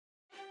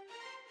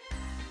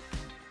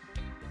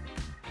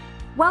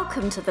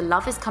Welcome to the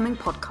Love is Coming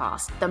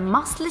podcast, the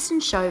must-listen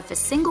show for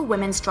single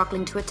women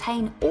struggling to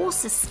attain or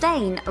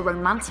sustain a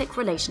romantic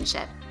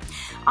relationship.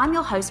 I'm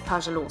your host,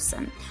 Persia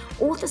Lawson,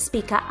 author,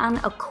 speaker, and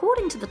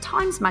according to the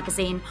Times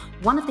magazine,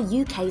 one of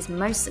the UK's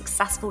most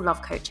successful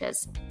love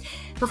coaches.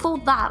 Before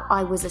that,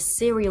 I was a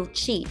serial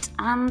cheat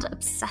and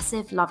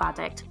obsessive love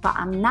addict, but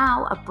I'm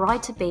now a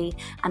bride-to-be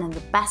and in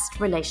the best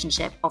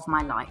relationship of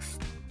my life.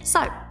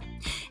 So,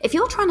 if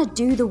you're trying to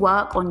do the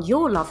work on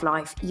your love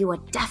life, you are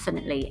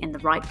definitely in the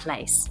right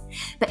place.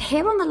 But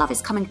here on the Love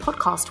is Coming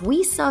podcast,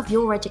 we serve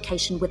your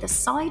education with a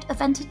side of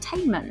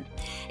entertainment.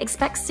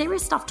 Expect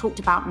serious stuff talked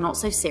about not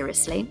so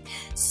seriously,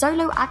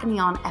 solo agony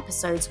aunt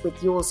episodes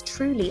with yours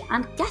truly,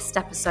 and guest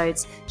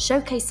episodes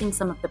showcasing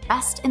some of the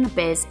best in the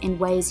biz in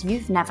ways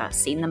you've never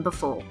seen them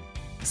before.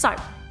 So,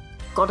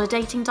 got a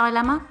dating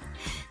dilemma?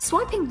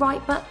 Swiping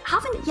right but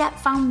haven't yet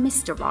found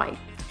Mr. Right?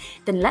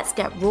 Then let's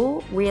get raw,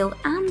 real,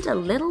 and a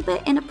little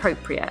bit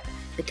inappropriate,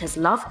 because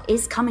love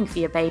is coming for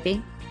you,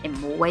 baby, in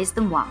more ways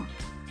than one.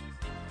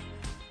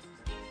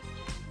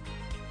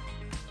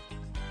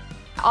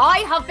 I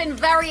have been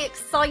very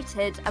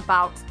excited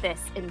about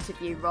this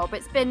interview, Rob.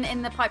 It's been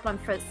in the pipeline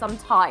for some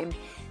time.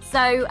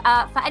 So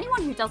for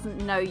anyone who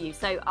doesn't know you,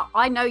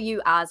 I know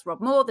you as Rob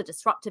Moore, the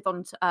disruptive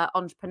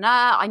entrepreneur.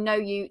 I know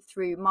you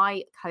through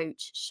my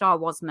coach, Shah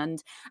Wasmond,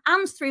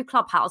 and through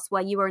Clubhouse,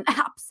 where you were an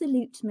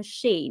absolute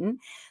machine.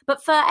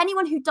 But for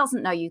anyone who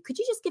doesn't know you, could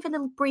you just give a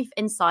little brief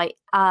insight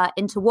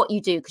into what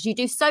you do? Because you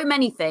do so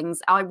many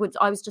things. I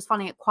was just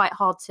finding it quite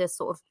hard to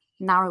sort of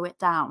narrow it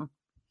down.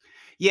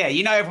 Yeah,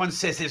 you know, everyone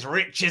says there's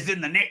riches in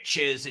the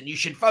niches and you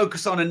should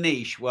focus on a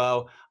niche.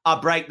 Well, I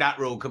break that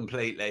rule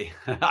completely.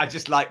 I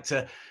just like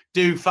to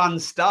do fun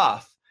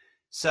stuff.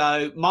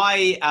 So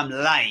my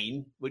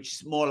lane, which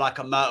is more like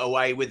a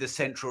motorway with a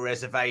central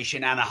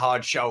reservation and a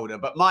hard shoulder,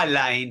 but my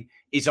lane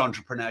is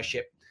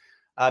entrepreneurship.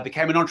 I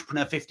became an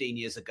entrepreneur 15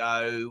 years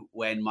ago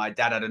when my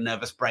dad had a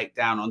nervous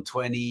breakdown on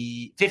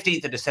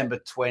 15th of December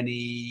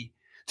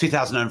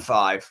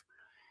 2005.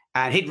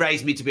 And he'd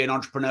raised me to be an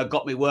entrepreneur,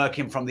 got me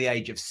working from the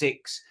age of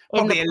 6.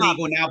 Probably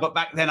illegal now, but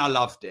back then I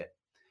loved it.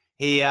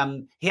 He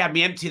had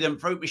me empty them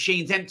fruit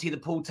machines, empty the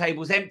pool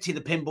tables, empty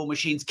the pinball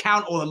machines,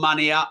 count all the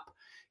money up,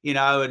 you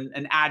know,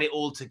 and add it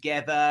all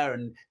together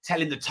and tell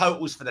him the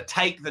totals for the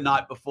take the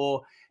night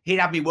before.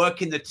 He'd have me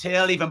working the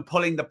till, even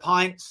pulling the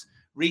pints,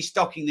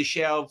 restocking the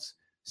shelves,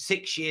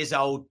 6 years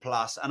old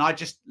plus. And I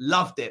just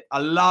loved it. I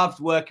loved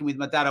working with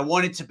my dad. I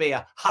wanted to be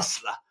a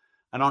hustler,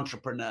 an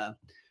entrepreneur.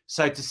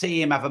 So to see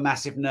him have a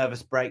massive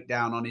nervous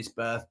breakdown on his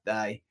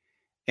birthday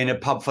in a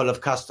pub full of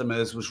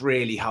customers was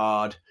really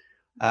hard.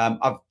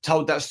 I've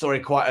told that story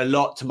quite a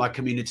lot to my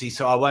community,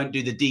 so I won't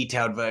do the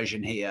detailed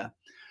version here.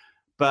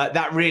 But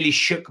that really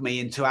shook me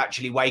into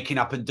actually waking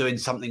up and doing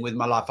something with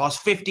my life. I was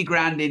 50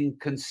 grand in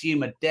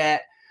consumer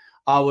debt.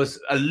 I was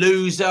a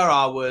loser.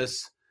 I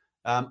was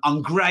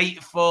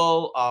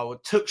ungrateful. I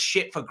took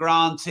shit for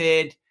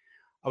granted.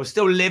 I was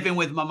still living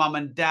with my mum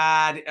and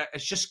dad.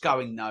 It's just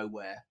going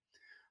nowhere.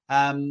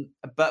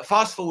 But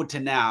fast forward to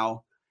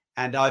now,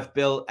 and I've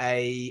built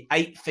a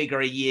 8-figure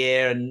a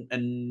year and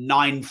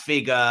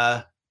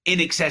 9-figure, in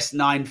excess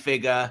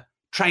 9-figure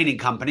training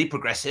company,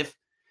 Progressive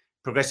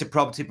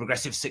Property,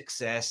 Progressive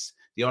Success,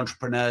 the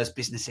Entrepreneurs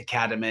Business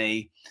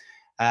Academy.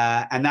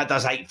 And that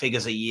does 8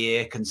 figures a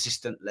year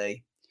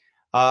consistently.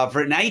 I've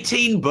written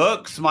 18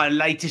 books. My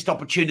latest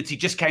opportunity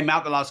just came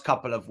out the last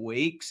couple of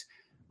weeks.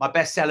 My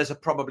bestsellers are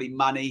probably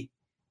Money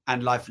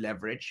and Life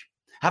Leverage.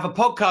 I have a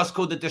podcast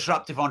called The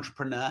Disruptive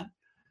Entrepreneur,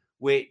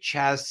 which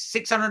has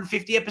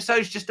 650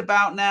 episodes just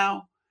about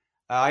now.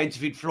 I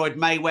interviewed Floyd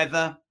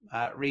Mayweather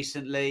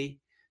recently.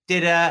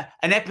 Did an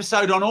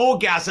episode on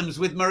orgasms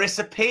with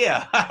Marissa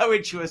Peer,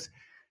 which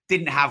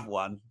didn't have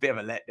one. Bit of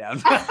a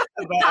letdown.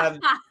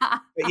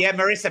 but yeah,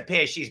 Marissa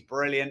Peer, she's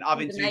brilliant.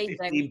 I've interviewed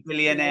 15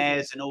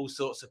 billionaires and all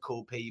sorts of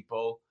cool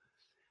people.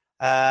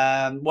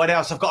 What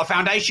else? I've got a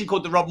foundation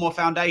called the Rob Moore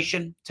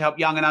Foundation to help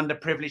young and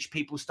underprivileged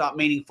people start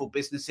meaningful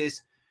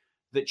businesses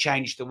that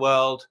change the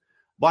world.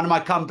 One of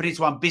my companies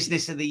won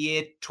Business of the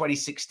Year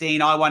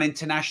 2016. I won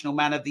International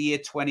Man of the Year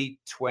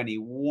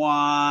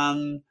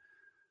 2021.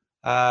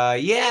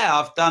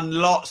 I've done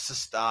lots of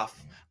stuff.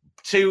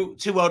 Two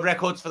world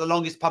records for the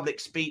longest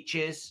public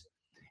speeches,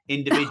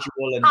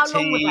 individual and How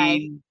team. long were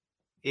they?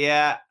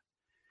 Yeah.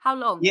 How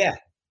long? Yeah.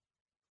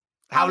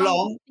 How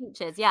long?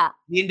 Speeches, yeah.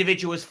 The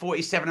individual was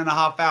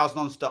 47.5 hours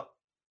nonstop.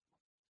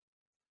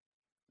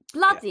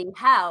 Bloody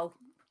hell.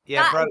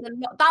 Yeah,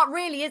 that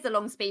really is a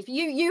long speech.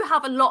 You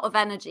have a lot of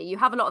energy. You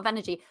have a lot of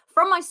energy.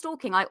 From my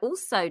stalking, I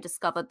also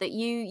discovered that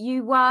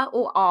you were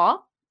or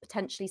are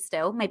potentially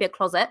still maybe a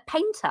closet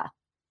painter.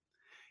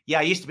 Yeah,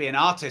 I used to be an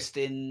artist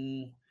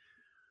I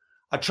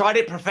tried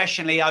it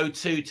professionally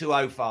 02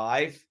 to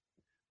 05.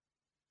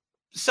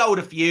 Sold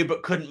a few,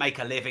 but couldn't make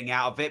a living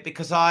out of it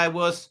because I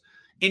was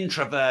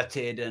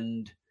introverted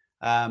and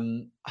back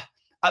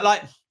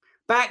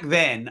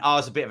then I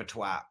was a bit of a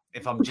twat.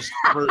 if I'm just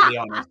brutally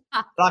honest.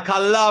 Like, I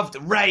loved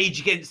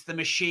Rage Against the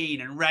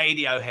Machine and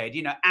Radiohead,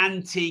 you know,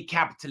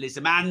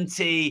 anti-capitalism,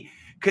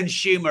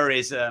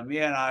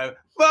 consumerism,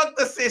 fuck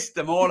the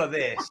system, all of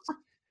this.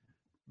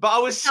 But I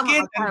was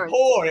skint and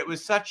poor. It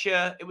was such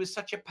a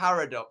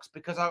paradox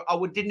because I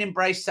didn't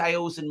embrace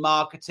sales and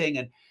marketing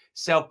and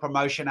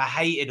self-promotion. I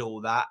hated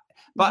all that.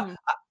 But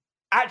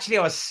actually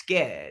I was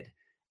scared.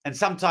 And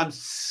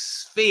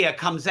sometimes fear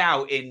comes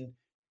out in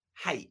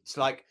hate,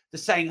 like the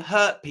saying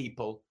hurt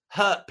people.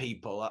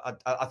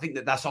 I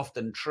think that's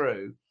often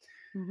true.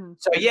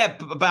 So yeah,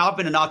 but I've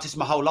been an artist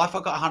my whole life.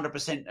 I got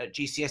 100% at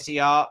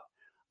GCSE art.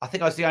 I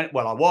think I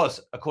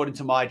was according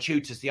to my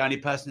tutors, the only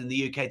person in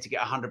the UK to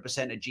get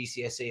 100% at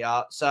GCSE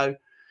art. So,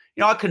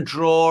 I can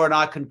draw and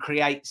I can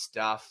create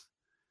stuff.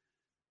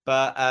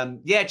 But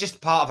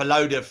just part of a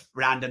load of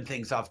random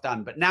things I've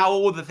done. But now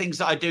all the things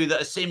that I do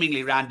that are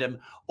seemingly random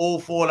all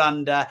fall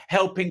under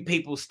helping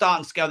people start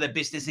and scale their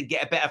business and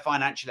get a better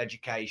financial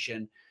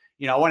education.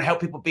 I want to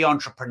help people be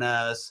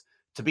entrepreneurs,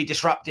 to be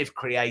disruptive,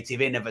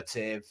 creative,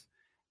 innovative.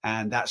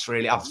 And that's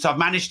really, I've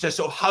managed to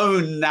sort of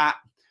hone that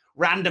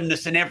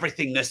randomness and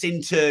everythingness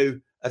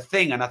into a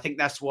thing. And I think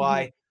that's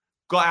why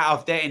got out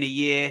of debt in a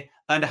year,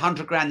 earned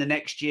 100 grand the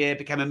next year,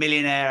 became a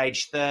millionaire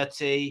age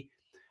 30,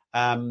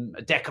 a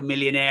deca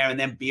millionaire and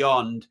then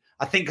beyond.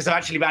 I think because I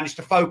actually managed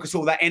to focus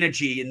all that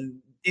energy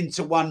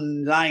into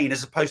one lane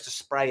as opposed to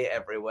spray it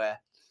everywhere.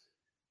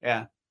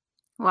 Yeah.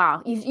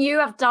 Wow, you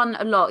have done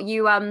a lot.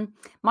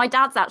 My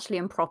dad's actually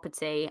in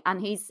property,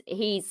 and he's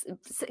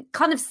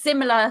kind of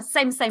similar,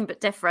 same but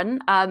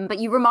different. But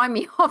you remind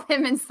me of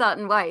him in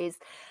certain ways.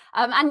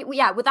 And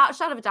yeah, without a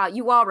shadow of a doubt,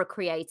 you are a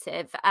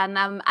creative. And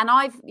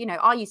I've,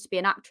 I used to be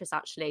an actress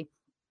actually.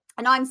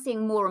 And I'm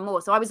seeing more and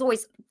more. So I was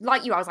always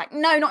like you. I was like,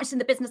 no, not interested in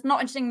the business,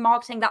 not interested in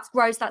marketing. That's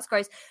gross.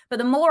 But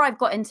the more I've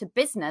got into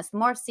business, the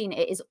more I've seen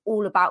it is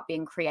all about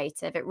being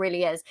creative. It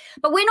really is.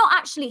 But we're not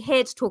actually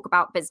here to talk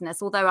about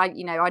business, although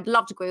I'd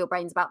love to grill your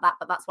brains about that.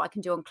 But that's what I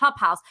can do on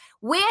Clubhouse.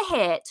 We're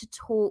here to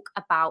talk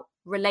about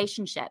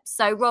relationships.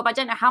 So Rob, I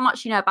don't know how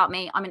much you know about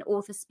me. I'm an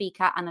author,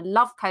 speaker, and a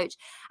love coach.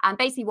 And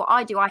basically what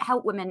I do, I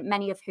help women,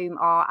 many of whom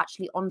are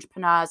actually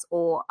entrepreneurs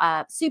or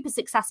super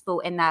successful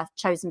in their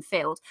chosen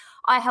field.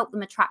 I help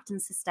them attract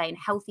and sustain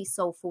healthy,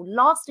 soulful,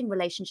 lasting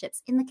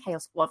relationships in the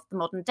chaos of the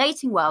modern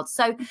dating world.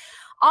 So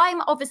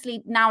I'm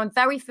obviously now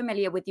very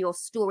familiar with your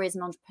story as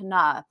an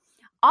entrepreneur.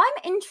 I'm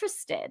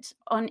interested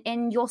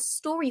in your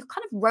story, your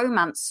kind of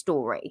romance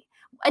story.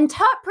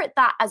 Interpret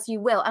that as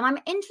you will. And I'm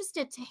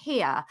interested to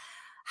hear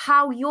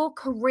how your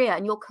career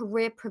and your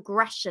career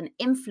progression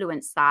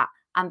influenced that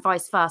and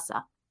vice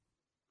versa.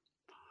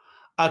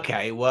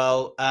 Okay,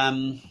 well,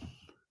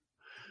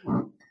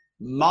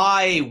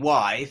 my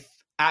wife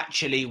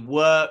actually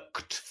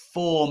worked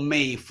for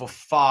me for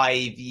 5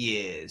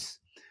 years.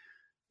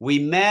 We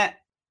met,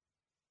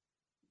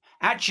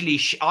 actually,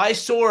 I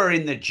saw her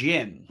in the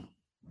gym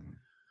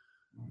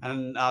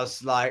and I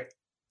was like,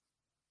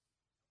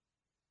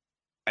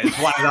 it's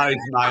one of those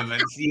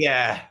moments.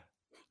 Yeah.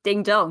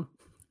 Ding dong.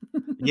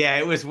 Yeah,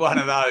 it was one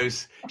of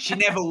those. She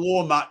never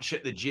wore much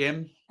at the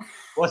gym.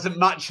 Wasn't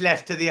much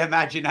left to the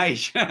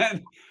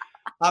imagination.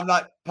 I'm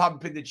like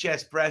pumping the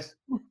chest press.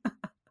 And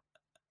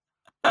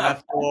I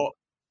thought,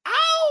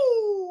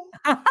 ow!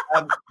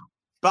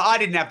 But I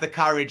didn't have the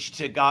courage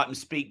to go out and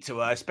speak to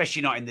her,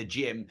 especially not in the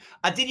gym.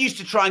 I did used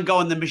to try and go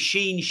on the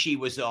machine she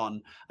was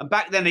on. And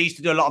back then I used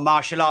to do a lot of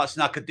martial arts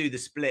and I could do the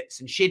splits.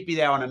 And she'd be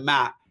there on a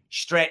mat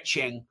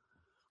stretching.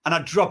 And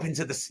I'd drop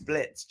into the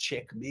splits,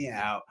 check me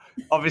out.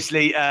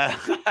 Obviously,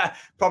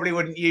 probably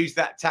wouldn't use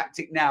that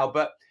tactic now,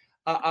 but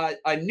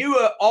I knew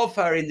of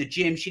her in the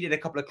gym. She did a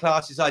couple of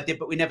classes I did,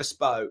 but we never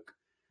spoke.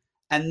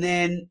 And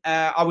then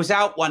I was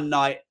out one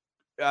night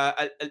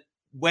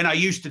when I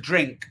used to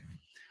drink,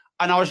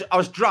 and I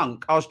was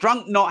drunk. I was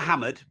drunk, not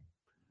hammered.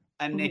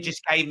 And it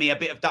just gave me a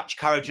bit of Dutch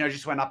courage, and I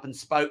just went up and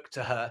spoke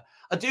to her.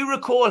 I do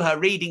recall her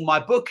reading my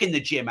book in the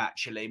gym,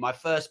 actually, my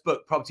first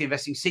book, Property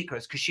Investing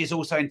Secrets, because she's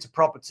also into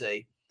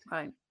property.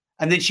 Right.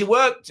 And then she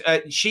worked,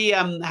 she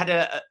had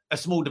a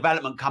small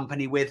development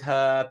company with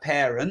her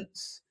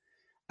parents.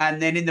 And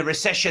then in the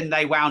recession,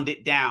 they wound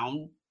it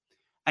down.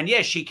 And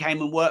yeah, she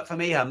came and worked for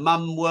me. Her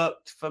mum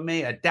worked for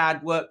me. Her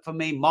dad worked for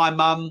me. My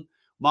mum,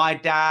 my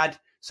dad.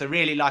 So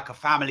really like a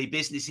family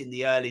business in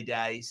the early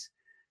days.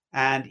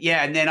 And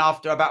yeah, and then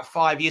after about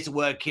 5 years of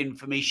working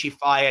for me, she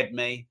fired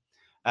me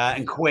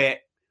and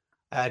quit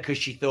because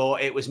she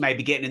thought it was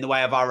maybe getting in the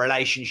way of our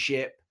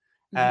relationship.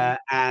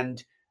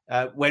 And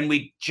when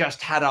we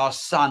just had our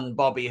son,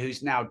 Bobby,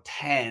 who's now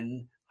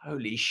 10,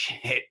 holy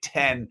shit,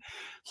 10.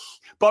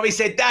 Bobby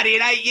said, Daddy,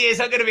 in 8 years,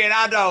 I'm going to be an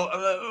adult.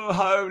 Oh,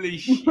 holy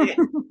shit.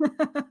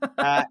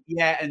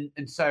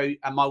 So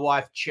my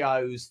wife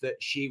chose that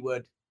she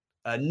would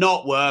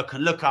not work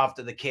and look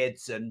after the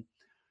kids and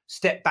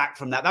step back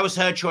from that. That was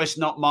her choice,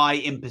 not my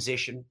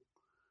imposition.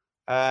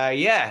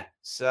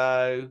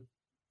 So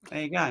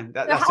there you go.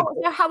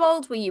 How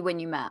old were you when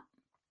you met?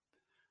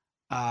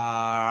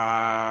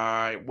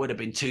 It would have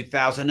been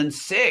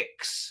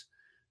 2006.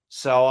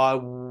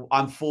 So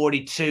I'm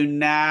 42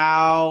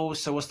 now.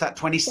 So what's that,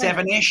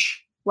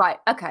 27-ish? Right.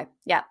 Okay.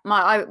 Yeah.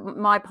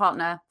 My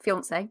partner,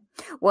 fiance,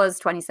 was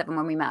 27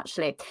 when we met,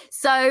 actually.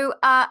 So,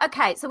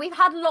 okay. So we've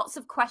had lots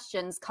of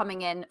questions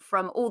coming in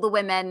from all the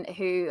women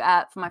who,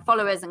 from my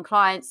followers and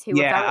clients who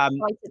were very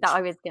excited that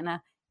I was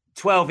gonna.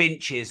 12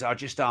 inches. I'll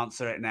just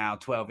answer it now.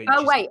 12 inches.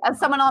 Oh wait, is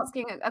someone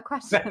asking a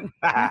question?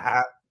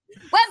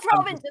 Where's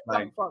 12 inches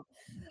come from?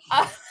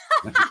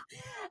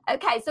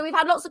 Okay, so we've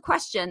had lots of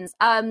questions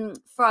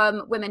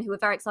from women who were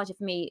very excited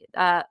for me,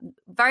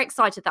 very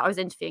excited that I was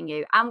interviewing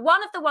you. And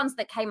one of the ones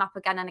that came up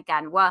again and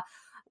again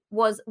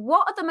was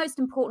what are the most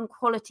important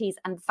qualities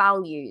and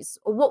values,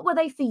 or what were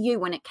they for you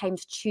when it came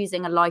to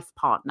choosing a life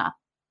partner?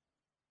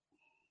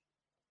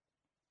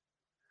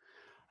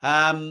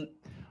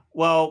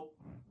 Well,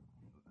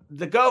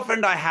 the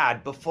girlfriend I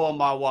had before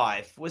my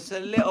wife was a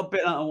little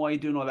bit like, oh, why are you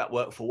doing all that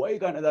work for? Why are you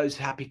going to those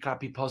happy,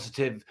 clappy,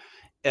 positive,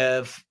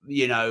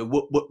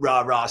 whoop, whoop,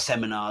 rah, rah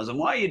seminars? And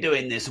why are you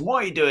doing this? And why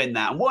are you doing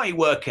that? And why are you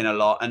working a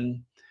lot?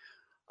 And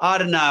I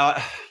don't know.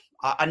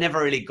 I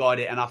never really got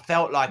it. And I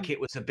felt like it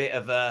was a bit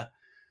of a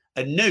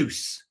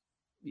noose,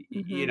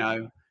 you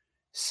know.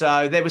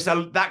 So there was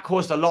that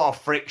caused a lot of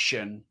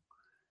friction.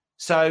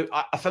 So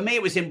for me,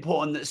 it was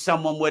important that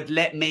someone would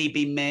let me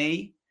be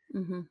me.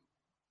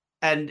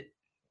 And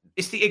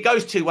it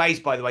goes two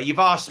ways, by the way. You've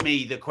asked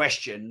me the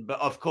question, but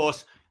of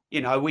course,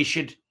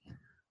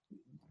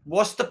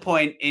 what's the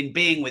point in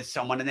being with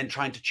someone and then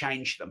trying to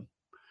change them?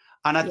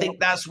 And I think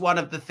that's one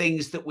of the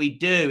things that we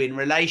do in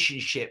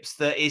relationships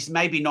that is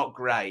maybe not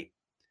great.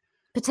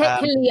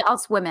 Particularly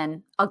us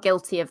women are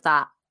guilty of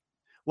that.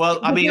 Well,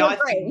 I mean,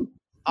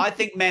 I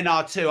think men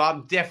are too.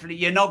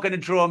 You're not going to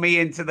draw me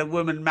into the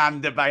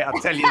woman-man debate.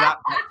 I'll tell you that.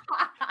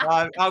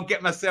 I'll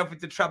get myself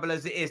into trouble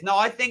as it is. No,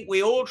 I think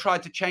we all try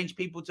to change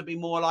people to be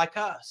more like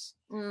us.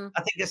 I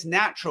think it's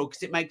natural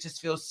because it makes us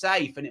feel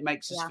safe and it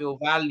makes us feel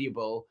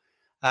valuable.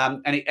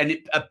 And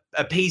it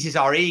appeases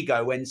our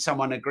ego when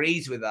someone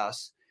agrees with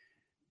us.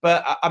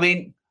 But I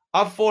mean,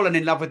 I've fallen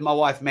in love with my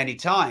wife many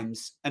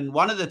times. And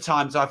one of the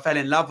times I fell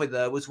in love with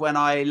her was when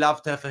I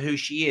loved her for who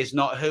she is,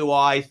 not who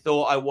I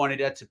thought I wanted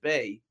her to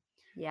be.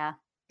 Yeah.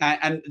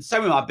 And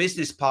so with my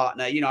business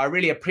partner, I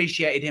really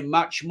appreciated him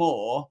much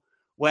more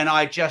when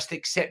I just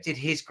accepted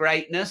his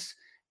greatness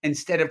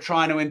instead of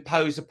trying to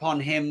impose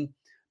upon him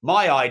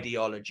my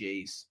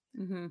ideologies.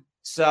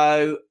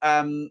 So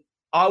I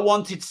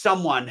wanted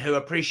someone who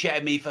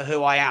appreciated me for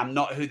who I am,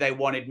 not who they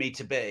wanted me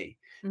to be.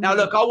 Now,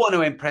 look, I want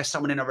to impress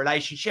someone in a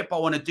relationship. I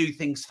want to do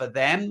things for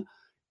them.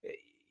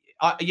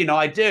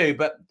 I do,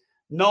 but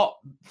not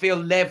feel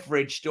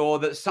leveraged or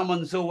that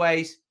someone's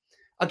always.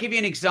 I'll give you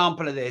an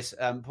example of this,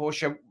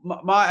 Portia.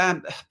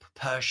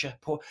 Portia.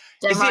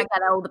 Don't worry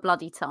about all the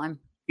bloody time.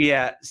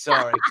 Yeah,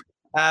 sorry.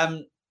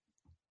 One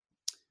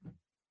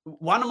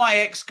of my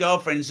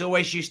ex-girlfriends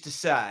always used to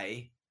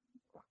say,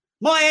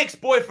 my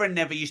ex-boyfriend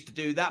never used to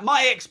do that.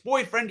 My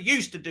ex-boyfriend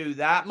used to do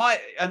that.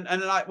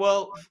 And like,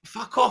 well,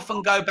 fuck off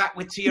and go back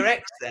to your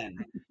ex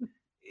then.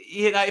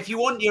 If you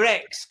want your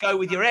ex, go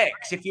with your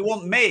ex. If you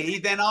want me,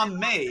 then I'm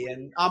me,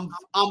 and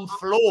I'm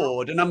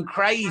flawed and I'm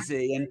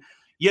crazy, and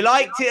you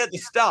liked it at the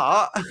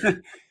start.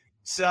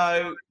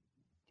 So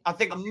I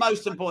think the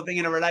most important thing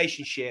in a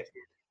relationship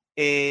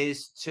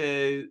is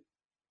to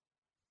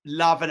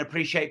love and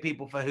appreciate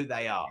people for who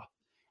they are.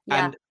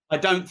 Yeah. And I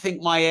don't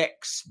think my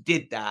ex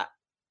did that.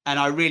 And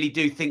I really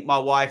do think my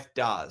wife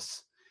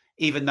does,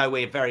 even though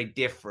we're very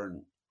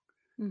different.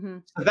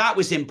 So that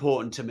was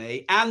important to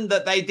me. And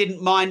that they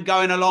didn't mind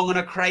going along on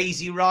a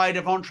crazy ride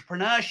of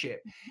entrepreneurship.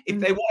 If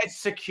they wanted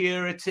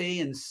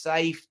security and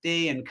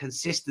safety and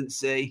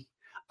consistency,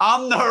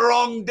 I'm the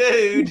wrong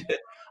dude.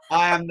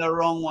 I am the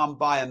wrong one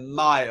by a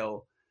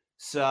mile.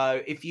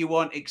 So if you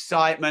want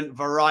excitement,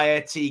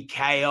 variety,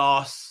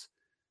 chaos,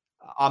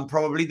 I'm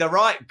probably the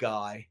right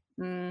guy.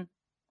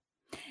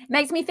 It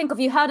makes me think of,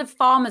 you heard of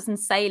farmers and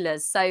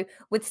sailors. So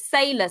with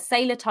sailor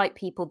type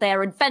people,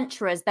 they're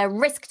adventurers, they're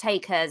risk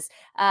takers.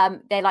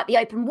 They like the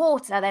open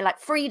water, they like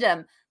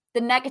freedom.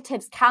 The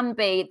negatives can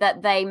be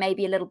that they may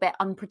be a little bit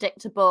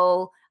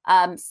unpredictable.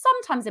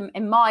 Sometimes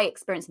in my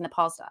experience in the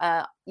past,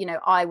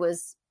 I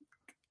was,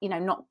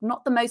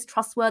 not the most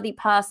trustworthy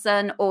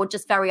person, or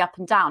just very up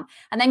and down.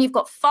 And then you've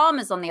got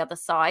farmers on the other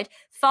side.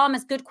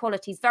 Farmers, good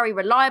qualities, very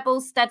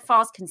reliable,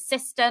 steadfast,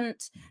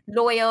 consistent,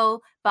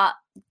 loyal. But,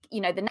 the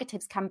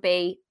negatives can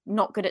be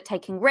not good at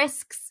taking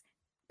risks,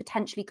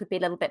 potentially could be a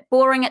little bit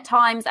boring at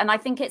times. And I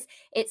think it's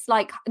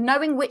like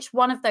knowing which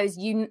one of those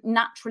you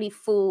naturally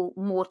fall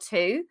more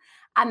to.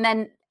 And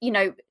then,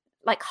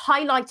 like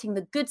highlighting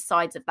the good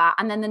sides of that,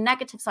 and then the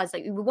negative sides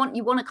that you want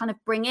to kind of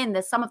bring in.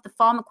 There's some of the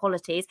farmer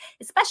qualities,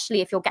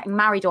 especially if you're getting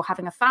married or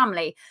having a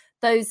family.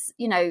 Those,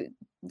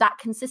 that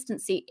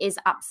consistency is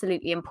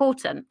absolutely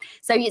important.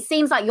 So it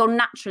seems like you're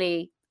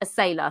naturally a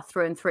sailor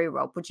through and through,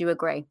 Rob. Would you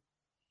agree?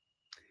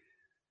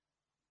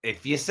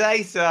 If you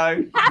say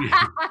so.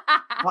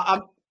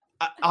 I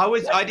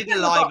did a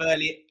live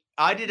earlier.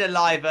 I did a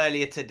live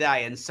earlier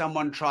today, and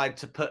someone tried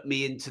to put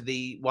me into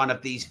one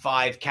of these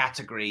 5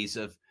 categories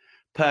of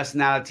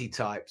personality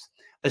types.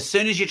 as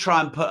soon as you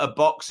try and put a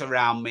box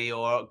around me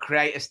or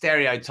create a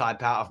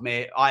stereotype out of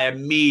me, I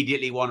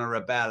immediately want to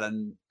rebel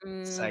and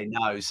say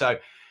no. So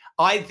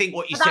I think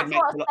what you said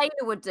makes what a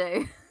sailor would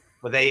do.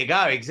 Well, there you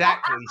go.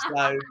 Exactly.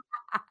 So,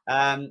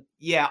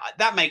 yeah,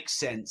 that makes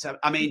sense.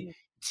 I mean,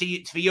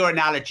 for your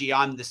analogy,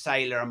 I'm the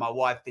sailor and my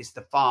wife is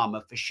the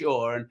farmer for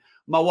sure. And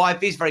my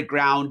wife is very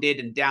grounded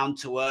and down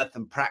to earth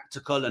and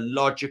practical and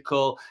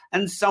logical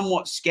and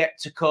somewhat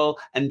skeptical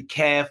and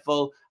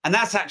careful. And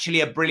that's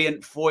actually a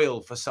brilliant foil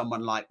for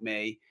someone like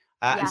me.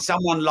 And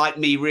someone like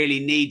me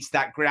really needs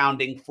that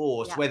grounding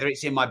force, whether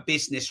it's in my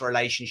business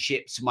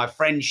relationships, my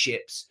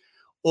friendships,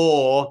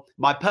 or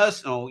my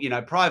personal,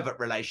 private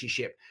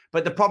relationship.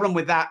 But the problem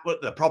with that,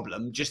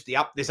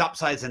 there's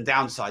upsides and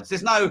downsides.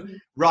 There's no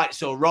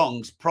rights or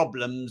wrongs,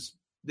 problems.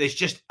 There's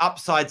just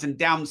upsides and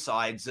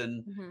downsides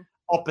and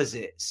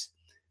opposites.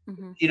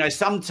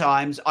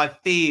 Sometimes I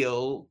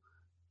feel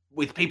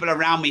with people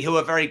around me who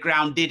are very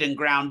grounded and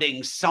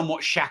grounding,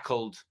 somewhat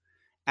shackled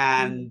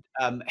and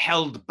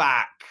held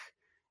back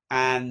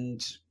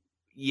and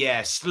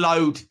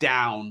slowed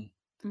down.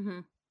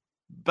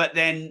 But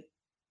then,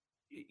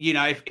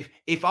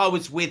 if I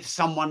was with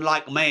someone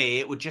like me,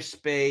 it would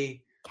just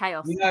be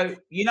chaos.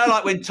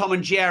 Like when Tom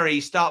and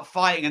Jerry start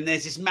fighting and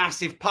there's this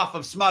massive puff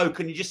of smoke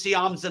and you just see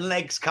arms and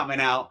legs coming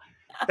out.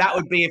 That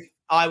would be if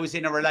I was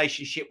in a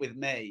relationship with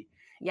me.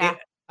 Yeah.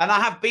 And I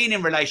have been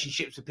in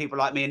relationships with people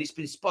like me, and it's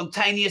been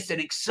spontaneous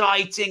and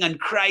exciting and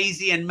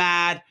crazy and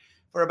mad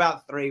for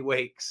about 3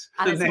 weeks.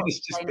 And then it's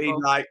just been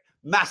like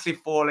massive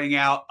falling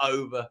out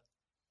over.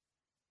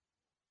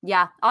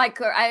 Yeah, I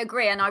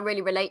agree. And I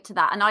really relate to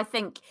that. And I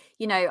think,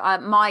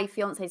 my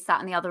fiance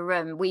sat in the other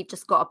room. We've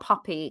just got a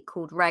puppy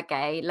called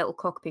Reggae, little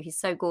cockapoo. He's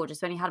so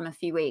gorgeous. We only had him a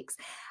few weeks.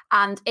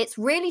 And it's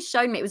really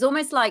shown me, it was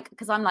almost like,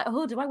 because I'm like,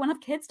 oh, do I want to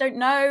have kids? Don't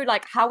know.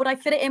 Like, how would I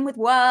fit it in with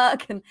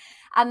work?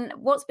 And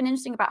what's been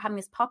interesting about having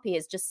this puppy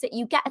is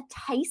you get a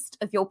taste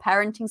of your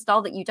parenting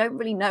style that you don't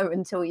really know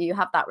until you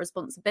have that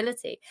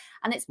responsibility.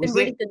 And it's been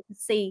really good to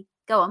see.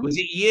 Go on. Was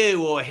it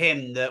you or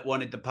him that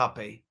wanted the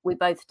puppy? We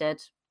both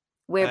did.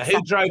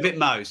 Who drove it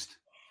most?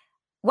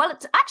 Well,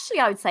 actually,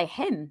 I would say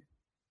him.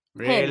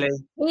 Really?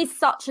 He's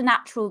such a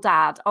natural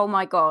dad. Oh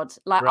my God.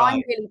 Like, right.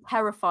 I'm really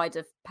terrified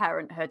of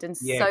parenthood in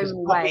so many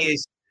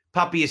ways.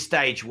 Puppy is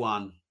stage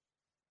 1.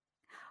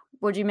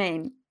 What do you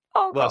mean?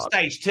 Oh, well, God.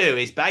 Stage 2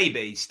 is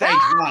baby. Stage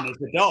 1 is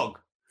the dog.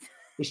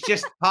 It's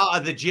just part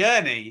of the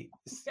journey.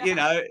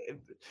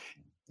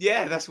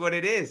 Yeah, that's what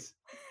it is.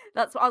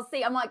 That's what I'll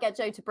see. I might get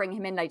Joe to bring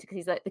him in later because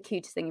he's like the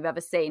cutest thing you've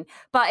ever seen.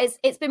 But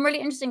it's been really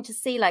interesting to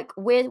see, like,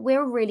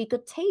 we're a really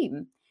good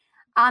team.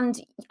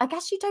 And I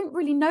guess you don't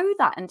really know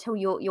that until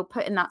you're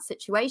put in that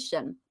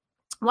situation.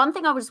 One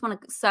thing I just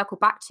want to circle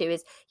back to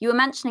is you were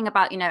mentioning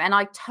about, and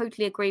I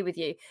totally agree with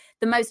you,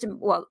 the most,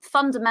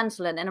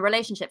 fundamental in a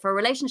relationship, for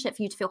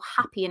you to feel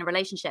happy in a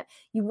relationship,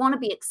 you want to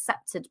be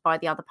accepted by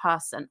the other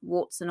person,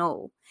 warts and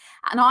all.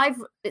 And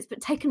it's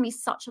taken me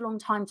such a long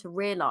time to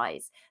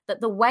realize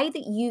that the way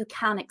that you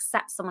can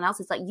accept someone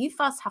else is like, you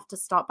first have to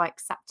start by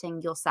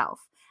accepting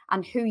yourself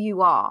and who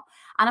you are.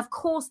 And of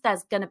course,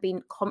 there's going to be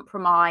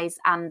compromise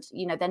and,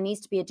 there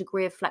needs to be a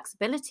degree of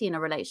flexibility in a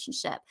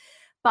relationship.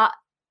 But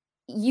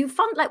you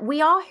find like we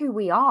are who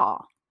we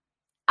are.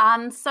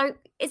 And so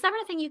is there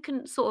anything you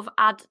can sort of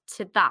add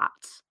to that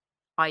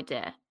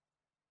idea?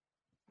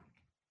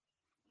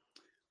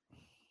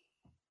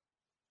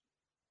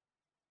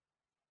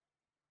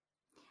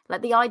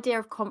 Like the idea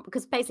of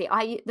because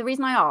basically the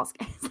reason I ask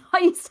is I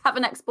used to have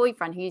an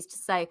ex-boyfriend who used to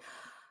say,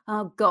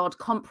 oh God,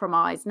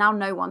 compromise. Now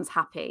no one's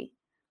happy.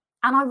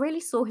 And I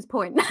really saw his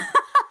point.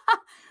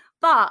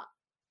 But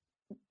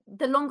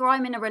the longer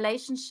I'm in a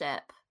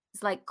relationship,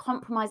 it's like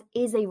compromise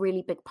is a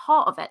really big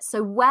part of it.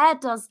 So where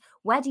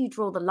do you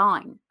draw the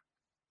line?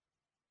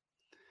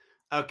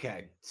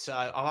 Okay, so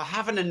I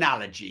have an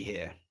analogy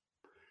here.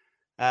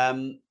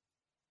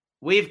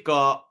 We've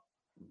got,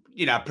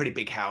 a pretty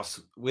big house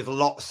with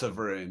lots of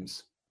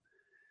rooms.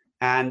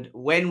 And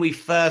when we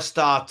first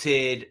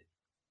started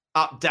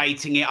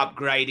updating it,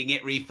 upgrading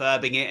it,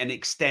 refurbing it, and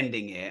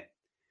extending it,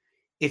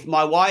 if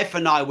my wife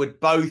and I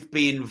would both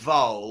be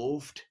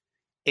involved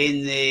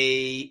in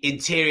the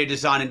interior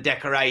design and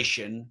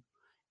decoration,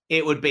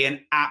 it would be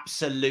an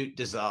absolute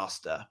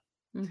disaster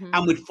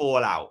and would fall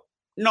out.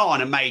 Not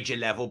on a major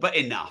level, but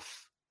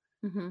enough.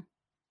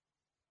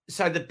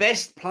 So the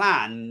best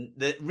plan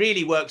that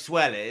really works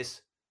well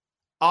is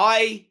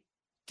I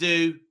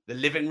do the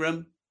living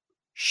room,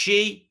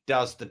 she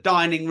does the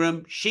dining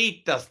room,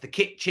 she does the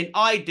kitchen,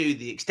 I do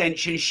the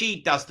extension,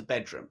 she does the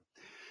bedroom.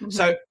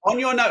 So on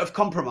your note of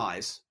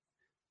compromise,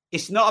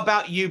 it's not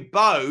about you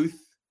both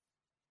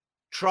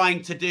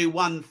trying to do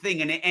one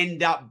thing and it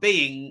end up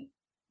being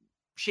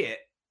shit.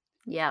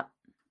 Yeah.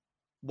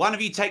 One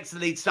of you takes the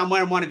lead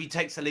somewhere and one of you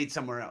takes the lead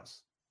somewhere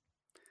else.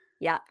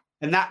 Yeah.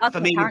 And that for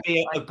me would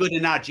be a good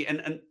analogy.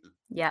 And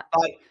yeah,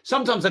 like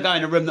sometimes I go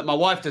in a room that my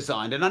wife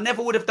designed and I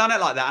never would have done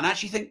it like that. And I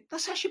actually think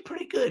that's actually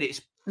pretty good.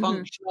 It's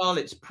functional,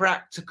 it's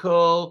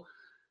practical.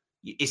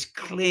 It's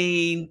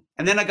clean.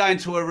 And then I go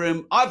into a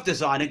room I've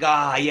designed and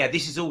go, yeah,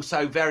 this is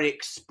also very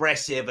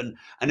expressive and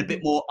a bit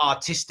more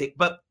artistic,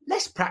 but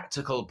less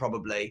practical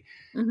probably.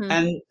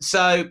 And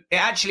so it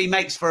actually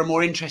makes for a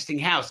more interesting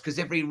house because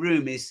every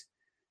room is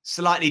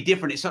slightly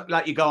different. It's not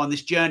like you go on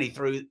this journey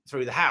through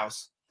the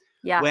house.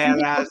 Yeah. Whereas,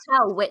 can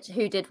people tell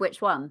who did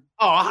which one?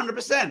 Oh,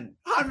 100%.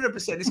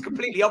 100%. It's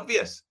completely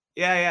obvious.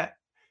 Yeah.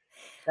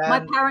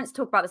 My parents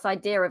talk about this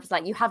idea of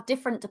like you have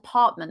different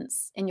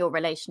departments in your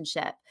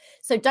relationship.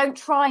 So don't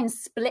try and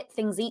split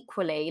things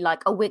equally.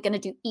 Like, oh, we're going to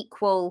do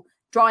equal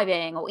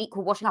driving or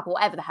equal washing up or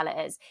whatever the hell it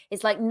is.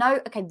 It's like, no,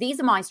 okay, these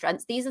are my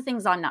strengths. These are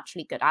things I'm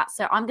naturally good at.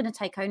 So I'm going to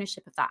take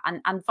ownership of that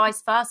and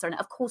vice versa. And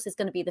of course, there's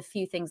going to be the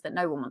few things that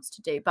no one wants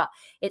to do. But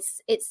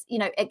it's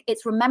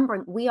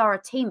remembering we are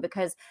a team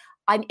because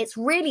it's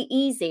really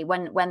easy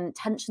when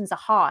tensions are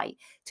high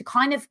to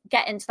kind of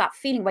get into that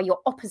feeling where you're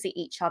opposite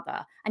each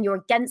other and you're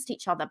against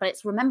each other. But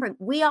it's remembering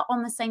we are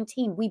on the same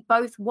team. We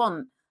both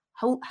want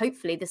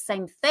hopefully the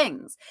same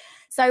things.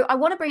 So I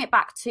want to bring it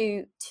back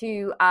to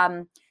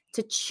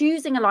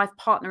choosing a life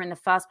partner in the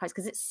first place,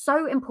 because it's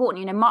so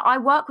important. I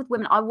work with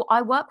women.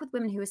 I work with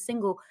women who are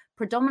single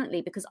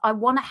predominantly because I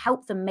want to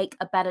help them make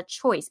a better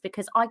choice,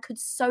 because I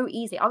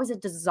was a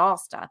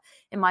disaster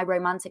in my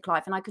romantic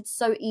life and I could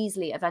so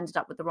easily have ended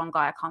up with the wrong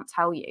guy. I can't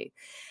tell you.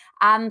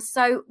 And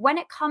so when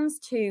it comes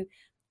to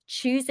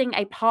choosing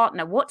a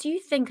partner, what do you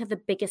think are the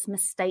biggest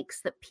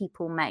mistakes that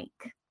people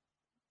make?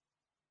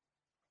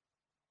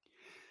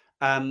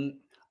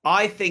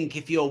 I think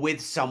if you're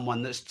with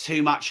someone that's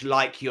too much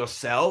like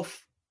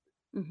yourself,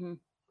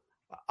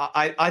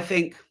 I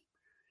think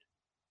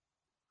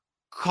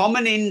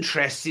common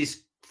interests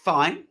is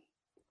fine,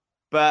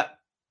 but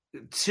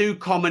too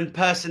common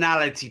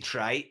personality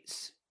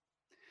traits.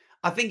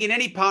 I think in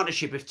any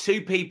partnership, if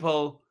two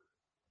people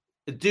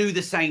do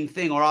the same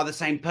thing or are the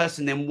same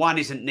person, then one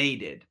isn't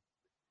needed.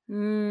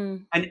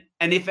 And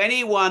if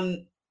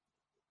anyone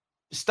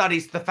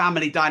studies the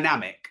family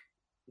dynamic,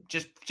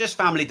 just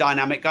family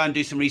dynamic, go and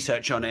do some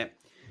research on it.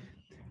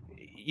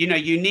 You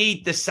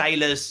need the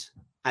sailors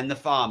and the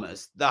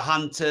farmers, the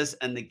hunters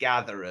and the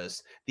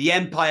gatherers, the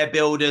empire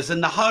builders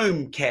and the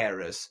home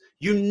carers.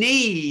 You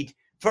need,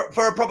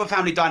 for a proper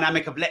family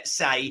dynamic of, let's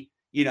say,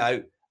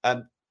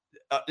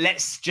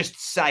 let's just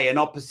say an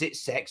opposite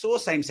sex or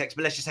same sex,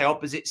 but let's just say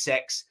opposite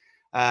sex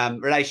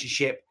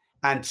relationship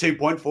and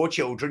 2.4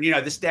 children,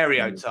 the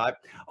stereotype.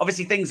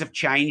 Obviously things have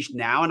changed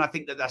now, and I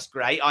think that's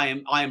great.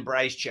 I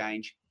embrace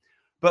change.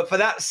 But for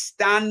that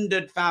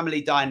standard family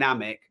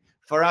dynamic,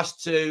 for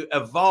us to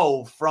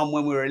evolve from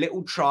when we were a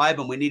little tribe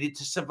and we needed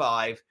to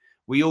survive,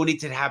 we all need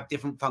to have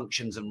different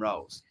functions and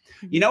roles.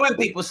 When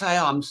people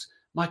say,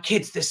 my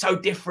kids, they're so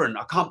different,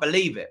 I can't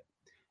believe it.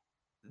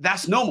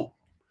 That's normal.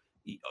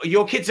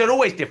 Your kids are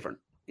always different.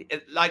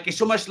 Like,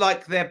 it's almost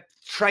like their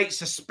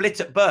traits are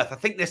split at birth. I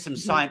think there's some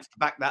science to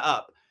back that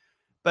up.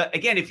 But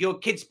again, if your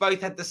kids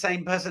both had the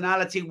same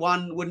personality,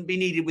 one wouldn't be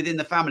needed within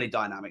the family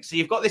dynamic. So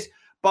you've got this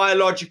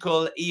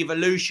biological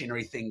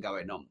evolutionary thing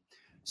going on.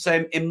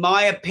 So in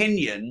my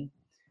opinion,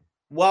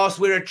 whilst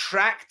we're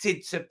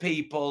attracted to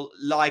people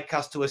like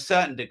us to a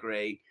certain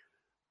degree,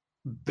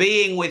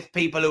 being with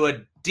people who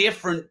are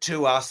different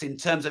to us in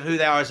terms of who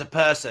they are as a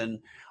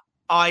person,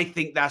 I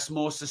think that's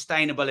more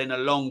sustainable in a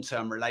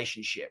long-term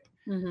relationship.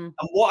 And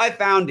what I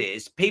found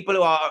is people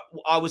who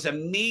I was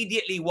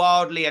immediately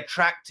wildly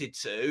attracted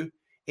to,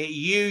 it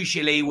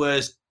usually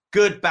was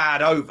good,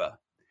 bad, over.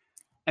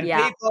 And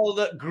people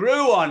that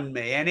grew on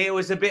me and it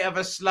was a bit of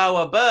a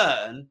slower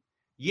burn,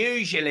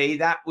 usually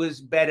that was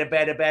better,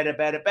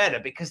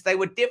 because they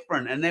were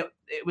different. And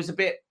it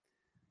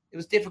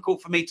was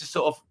difficult for me to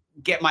sort of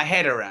get my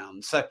head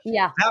around. So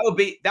that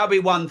would be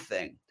one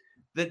thing.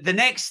 The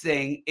next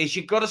thing is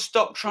you've got to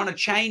stop trying to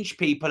change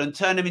people and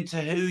turn them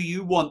into who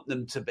you want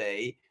them to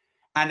be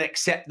and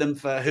accept them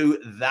for who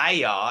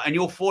they are. And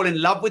you'll fall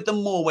in love with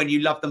them more when you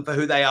love them for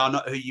who they are,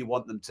 not who you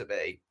want them to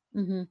be.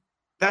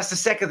 That's the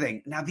second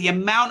thing. Now, the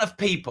amount of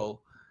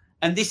people,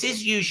 and this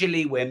is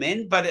usually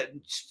women, but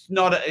it's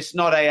not a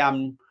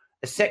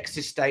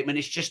sexist statement.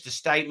 It's just a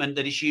statement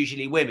that it's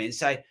usually women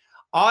say,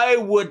 I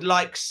would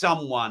like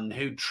someone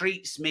who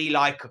treats me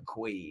like a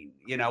queen,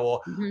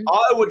 or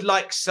I would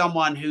like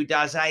someone who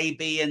does A,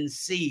 B, and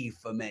C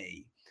for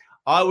me.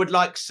 I would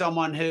like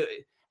someone who,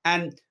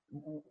 and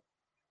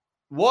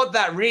what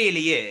that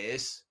really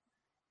is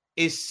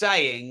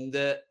saying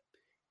that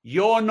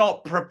you're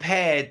not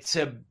prepared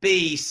to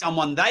be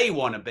someone they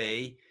want to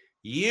be.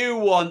 You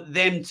want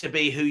them to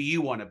be who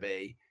you want to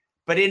be.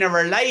 But in a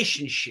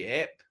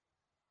relationship,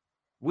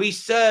 we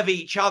serve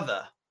each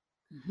other.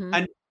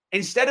 And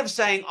instead of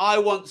saying, I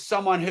want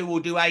someone who will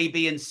do A,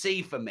 B, and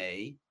C for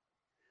me,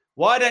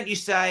 why don't you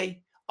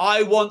say,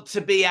 I want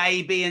to be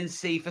A, B, and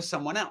C for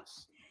someone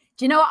else?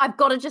 Do you know what? I've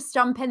got to just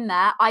jump in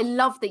there. I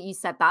love that you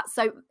said that.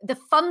 So the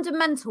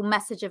fundamental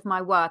message of my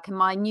work and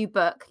my new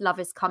book, Love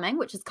is Coming,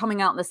 which is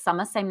coming out this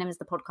summer, same name as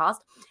the podcast.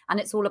 And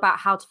it's all about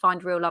how to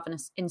find real love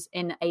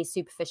in a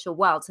superficial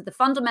world. So the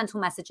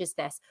fundamental message is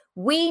this.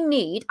 We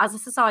need, as a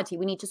society,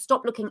 we need to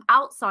stop looking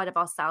outside of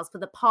ourselves for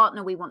the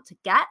partner we want to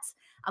get.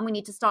 And we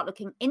need to start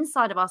looking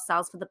inside of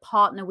ourselves for the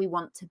partner we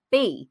want to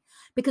be.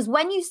 Because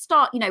when you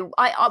start,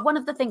 one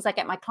of the things I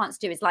get my clients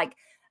to do is like,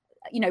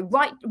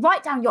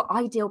 write down your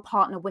ideal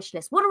partner wish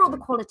list. What are all the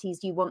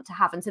qualities you want to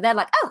have? And so they're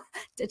like, oh,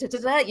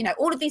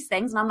 all of these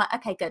things. And I'm like,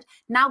 okay, good.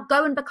 Now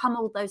go and become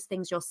all those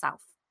things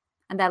yourself.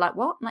 And they're like,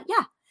 what? I'm like,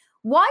 yeah.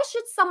 Why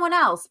should someone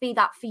else be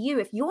that for you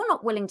if you're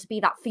not willing to be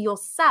that for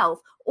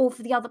yourself or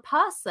for the other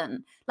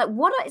person? Like,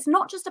 it's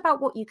not just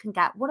about what you can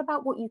get. What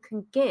about what you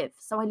can give?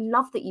 So I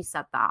love that you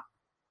said that.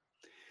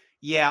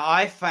 Yeah,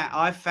 I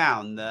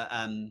found that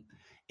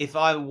if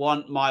I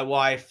want my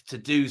wife to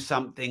do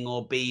something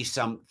or be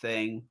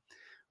something,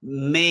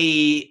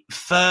 me,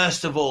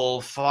 first of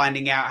all,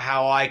 finding out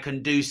how I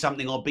can do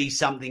something or be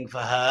something for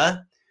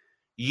her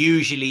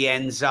usually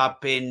ends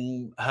up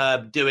in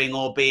her doing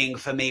or being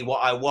for me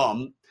what I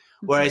want.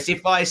 Whereas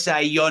if I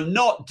say you're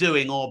not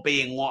doing or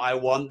being what I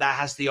want, that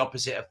has the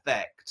opposite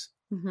effect.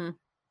 Mm-hmm.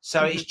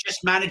 So it's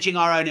just managing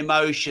our own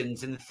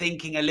emotions and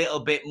thinking a little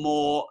bit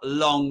more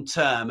long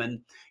term.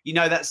 And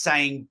that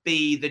saying,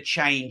 be the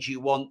change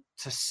you want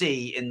to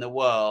see in the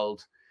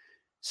world.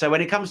 So when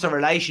it comes to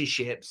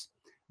relationships,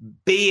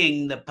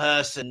 being the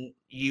person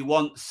you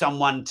want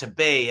someone to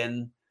be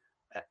and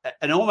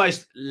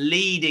almost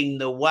leading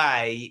the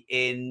way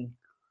in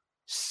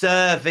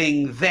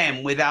serving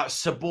them without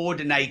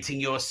subordinating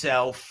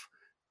yourself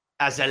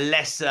as a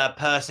lesser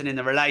person in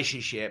the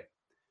relationship.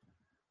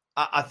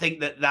 I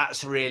think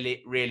that's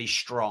really, really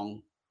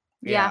strong.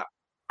 Yeah.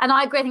 And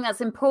I agree. I think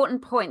that's an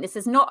important point. This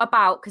is not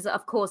about, because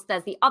of course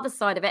there's the other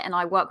side of it. And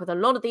I work with a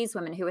lot of these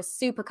women who are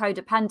super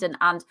codependent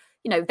and,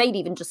 they'd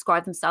even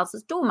describe themselves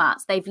as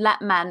doormats. They've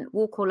let men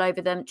walk all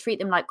over them, treat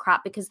them like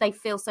crap because they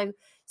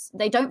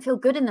don't feel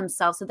good in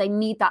themselves. So they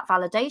need that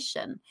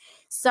validation.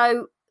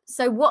 So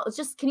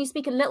can you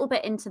speak a little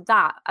bit into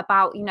that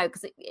about,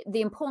 because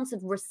the importance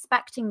of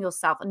respecting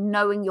yourself and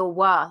knowing your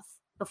worth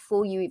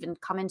before you even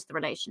come into the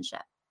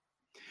relationship?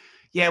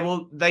 Yeah,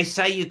 well, they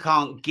say you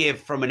can't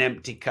give from an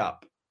empty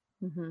cup.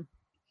 Mm-hmm.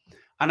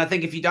 And I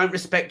think if you don't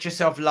respect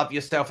yourself, love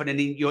yourself, and then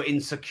you're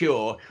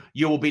insecure,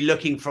 you will be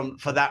looking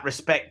for that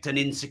respect and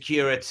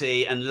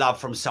insecurity and love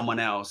from someone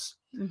else.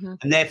 Mm-hmm.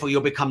 And therefore you'll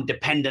become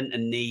dependent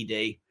and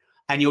needy,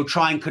 and you'll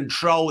try and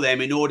control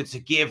them in order to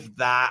give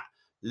that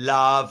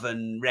love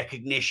and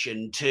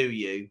recognition to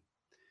you.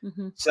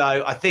 Mm-hmm.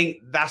 So I think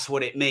that's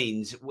what it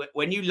means.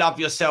 When you love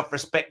yourself,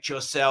 respect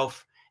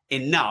yourself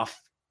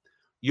enough,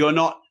 you're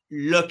not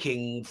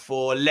looking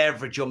for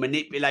leverage or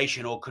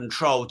manipulation or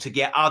control to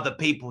get other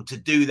people to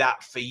do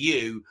that for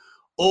you,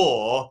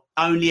 or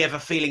only ever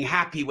feeling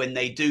happy when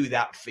they do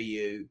that for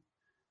you.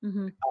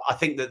 Mm-hmm. I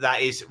think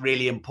that is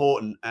really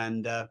important.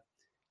 And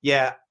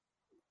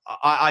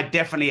I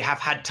definitely have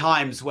had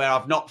times where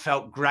I've not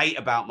felt great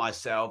about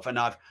myself and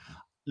I've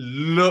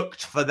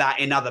looked for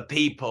that in other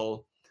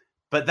people,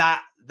 but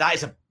that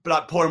is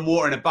like pouring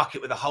water in a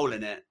bucket with a hole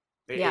in it.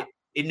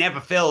 It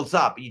never fills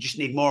up. You just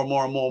need more and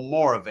more and more and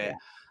more of it. Yeah.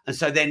 And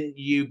so then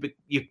you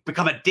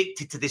become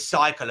addicted to this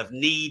cycle of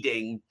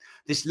needing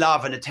this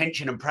love and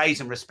attention and praise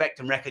and respect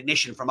and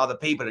recognition from other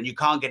people, and you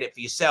can't get it for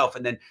yourself.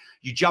 And then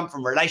you jump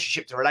from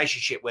relationship to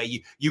relationship where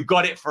you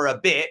got it for a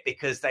bit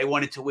because they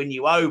wanted to win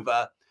you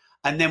over.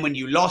 And then when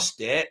you lost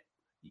it,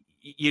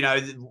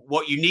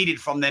 what you needed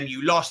from them,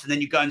 you lost, and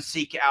then you go and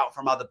seek it out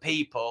from other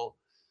people.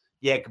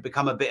 Yeah, it could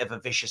become a bit of a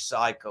vicious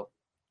cycle.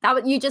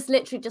 That you just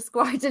literally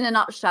described in a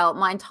nutshell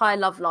my entire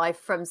love life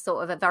from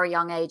sort of a very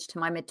young age to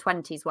my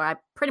mid-20s, where I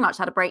pretty much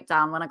had a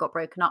breakdown when I got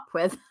broken up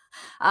with,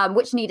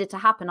 which needed to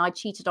happen. I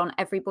cheated on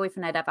every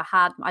boyfriend I'd ever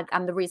had.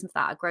 And the reason for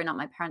that, I'd grown up,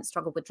 my parents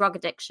struggled with drug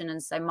addiction.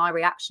 And so my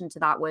reaction to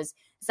that was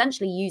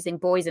essentially using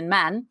boys and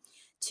men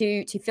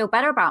to feel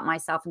better about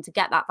myself and to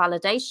get that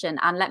validation.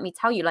 And let me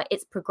tell you, like,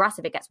 it's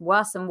progressive. It gets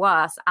worse and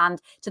worse.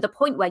 And to the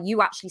point where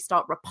you actually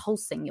start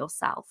repulsing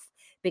yourself.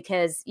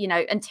 Because,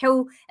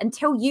 until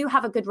you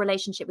have a good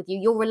relationship with you,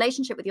 your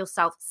relationship with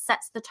yourself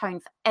sets the tone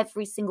for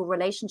every single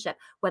relationship,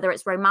 whether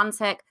it's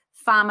romantic,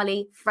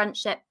 family,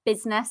 friendship,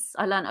 business.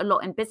 I learned a lot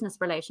in business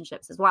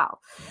relationships as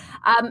well.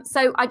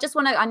 So I just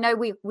want to, I know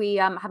we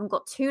haven't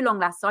got too long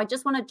left. So I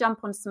just want to jump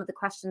on some of the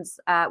questions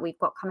we've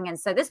got coming in.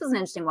 So this was an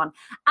interesting one.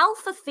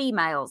 Alpha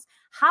females,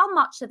 how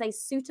much are they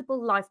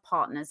suitable life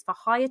partners for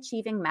high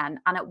achieving men?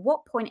 And at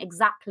what point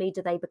exactly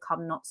do they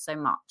become not so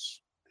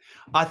much?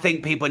 I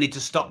think people need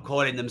to stop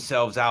calling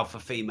themselves alpha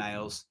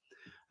females,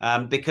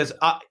 because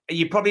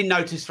you probably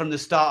noticed from the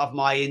start of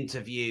my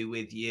interview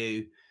with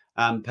you,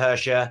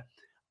 Persia,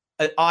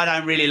 I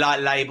don't really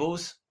like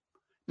labels,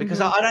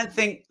 because I don't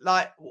think,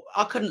 like,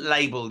 I couldn't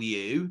label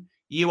you.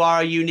 You are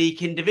a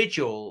unique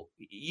individual.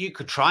 You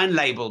could try and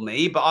label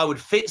me, but I would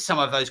fit some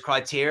of those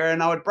criteria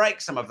and I would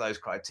break some of those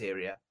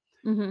criteria.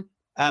 Mm-hmm.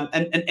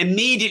 And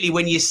immediately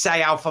when you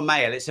say alpha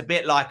male, it's a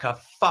bit like a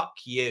fuck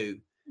you.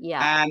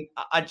 Yeah. And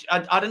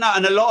I don't know.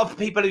 And a lot of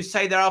people who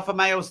say they're alpha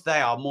males,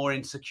 they are more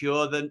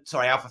insecure than,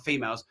 alpha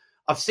females.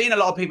 I've seen a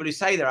lot of people who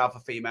say they're alpha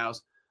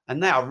females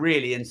and they are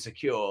really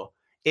insecure.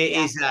 It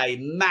is a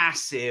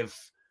massive,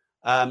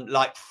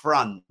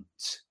 front.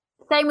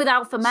 Same with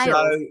alpha males,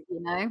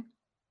 so,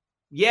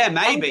 Yeah,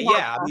 maybe.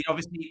 Yeah. I mean,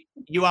 obviously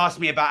you asked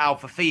me about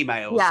alpha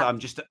females, so I'm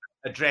just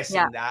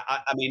addressing that.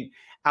 I mean,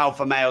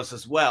 alpha males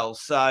as well.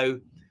 So,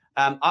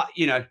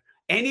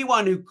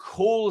 anyone who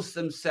calls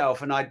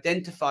themselves and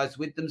identifies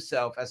with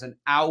themselves as an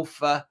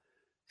alpha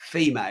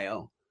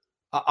female,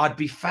 I'd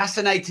be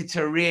fascinated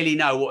to really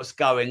know what's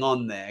going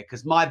on there,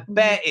 because my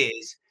bet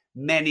is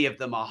many of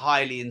them are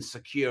highly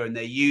insecure and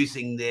they're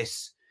using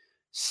this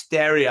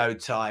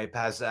stereotype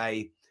as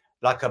a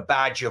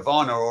badge of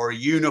honor or a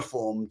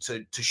uniform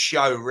to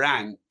show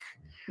rank.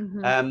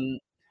 I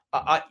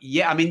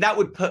mean, that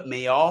would put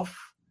me off.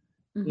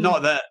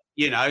 Not that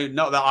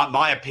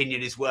my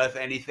opinion is worth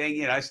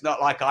anything. It's not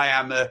like I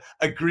am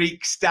a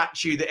Greek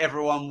statue that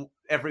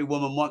every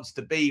woman wants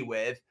to be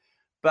with,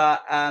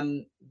 but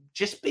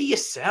just be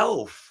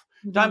yourself.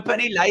 Don't put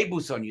any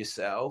labels on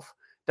yourself.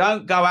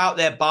 Don't go out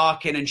there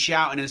barking and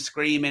shouting and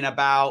screaming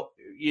about,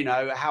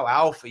 how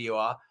alpha you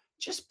are.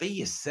 Just be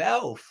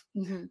yourself.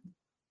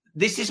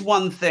 This is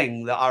one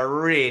thing that I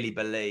really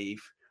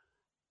believe.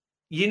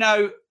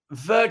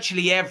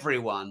 Virtually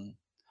everyone,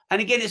 and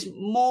again, it's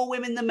more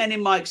women than men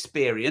in my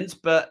experience,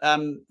 but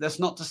that's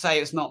not to say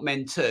it's not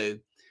men too.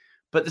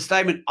 But the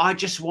statement, I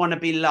just want to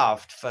be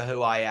loved for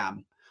who I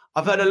am.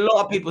 I've heard a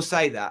lot of people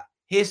say that.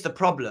 Here's the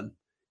problem.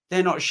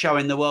 They're not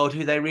showing the world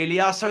who they really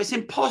are. So it's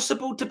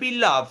impossible to be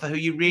loved for who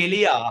you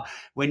really are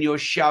when you're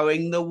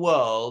showing the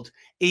world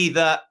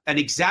either an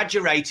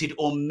exaggerated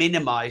or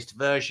minimized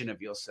version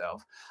of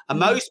yourself. And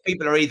most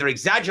people are either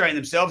exaggerating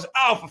themselves,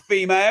 alpha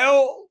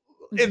female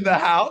in the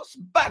house,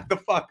 back the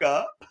fuck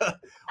up,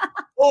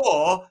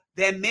 or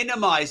they're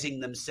minimizing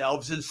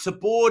themselves and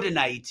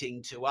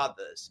subordinating to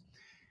others.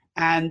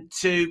 And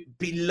to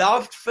be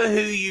loved for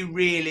who you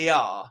really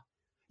are,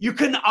 you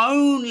can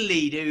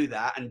only do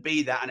that and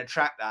be that and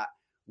attract that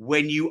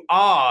when you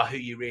are who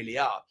you really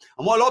are.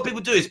 And what a lot of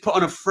people do is put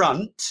on a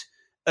front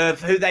of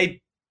who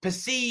they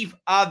perceive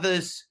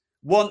others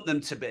want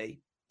them to be.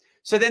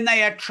 So then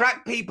they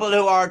attract people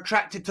who are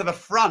attracted to the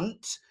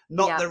front,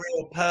 not the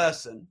real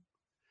person.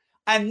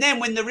 And then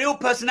when the real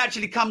person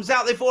actually comes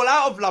out, they fall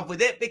out of love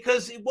with it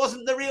because it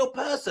wasn't the real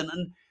person.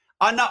 And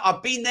I know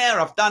I've been there,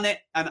 I've done it,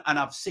 and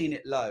I've seen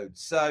it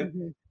loads. So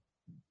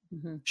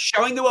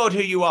showing the world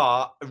who you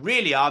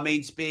really are,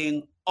 means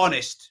being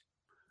honest,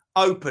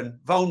 open,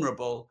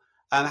 vulnerable,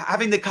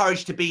 having the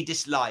courage to be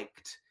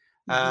disliked,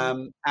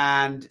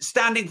 and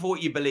standing for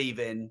what you believe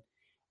in.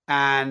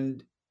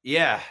 And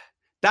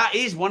that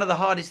is one of the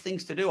hardest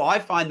things to do. I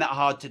find that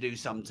hard to do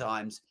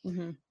sometimes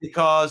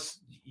because,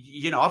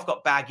 I've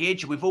got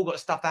baggage and we've all got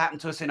stuff that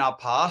happened to us in our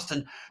past,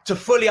 and to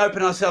fully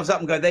open ourselves up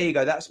and go, there you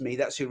go, that's me,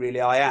 that's who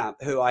I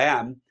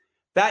am.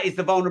 That is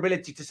the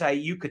vulnerability to say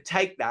you could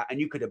take that and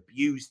you could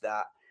abuse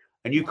that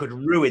and you could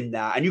ruin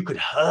that and you could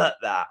hurt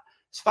that.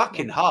 It's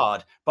fucking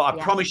hard, but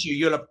I promise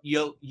you,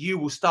 you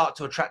will start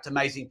to attract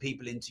amazing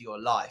people into your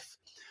life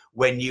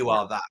when you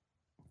are that.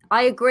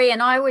 I agree.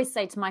 And I always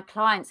say to my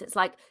clients, it's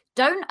like,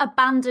 don't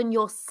abandon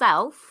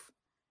yourself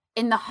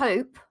in the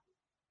hope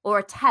or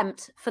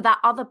attempt for that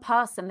other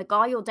person, the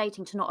guy you're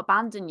dating, to not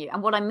abandon you.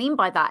 And what I mean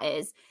by that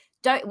is,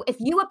 if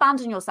you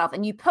abandon yourself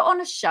and you put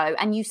on a show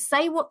and you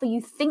say what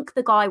you think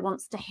the guy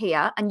wants to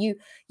hear, and you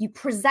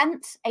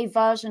present a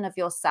version of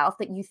yourself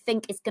that you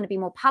think is going to be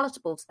more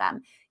palatable to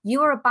them,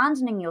 you are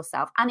abandoning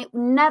yourself, and it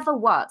never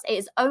works. It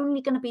is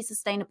only going to be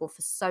sustainable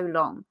for so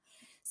long.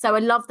 So I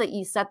love that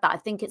you said that. I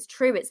think it's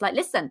true. It's like,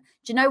 listen,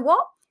 do you know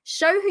what?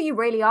 Show who you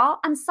really are.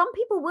 And some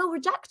people will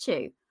reject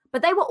you,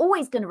 but they were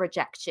always going to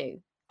reject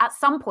you at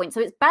some point.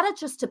 So it's better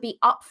just to be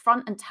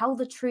upfront and tell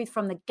the truth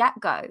from the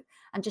get-go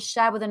and just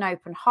share with an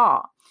open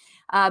heart.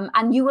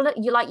 And you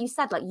like you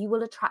said, you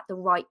will attract the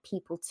right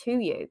people to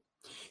you.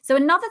 So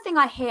another thing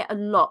I hear a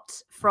lot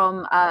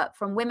from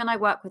women I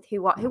work with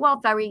who are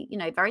very,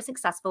 very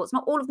successful. It's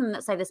not all of them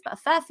that say this, but a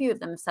fair few of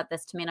them have said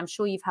this to me, and I'm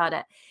sure you've heard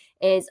it,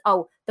 is,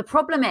 the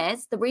problem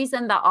is, the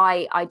reason that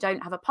I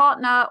don't have a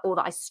partner or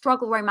that I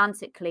struggle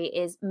romantically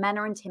is men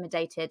are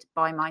intimidated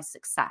by my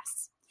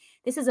success.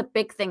 This is a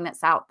big thing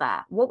that's out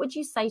there. What would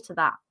you say to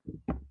that?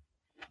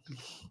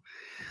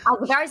 As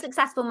a very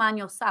successful man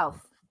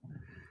yourself.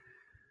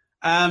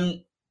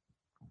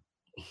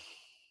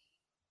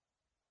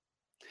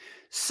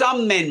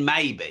 Some men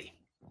maybe.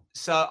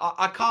 So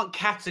I can't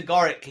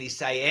categorically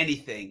say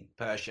anything,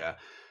 Persia.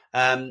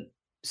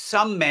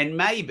 Some men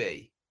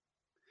maybe.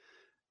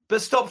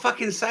 But stop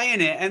fucking saying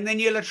it, and then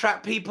you'll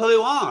attract people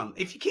who aren't.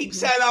 If you keep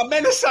saying,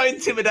 men are so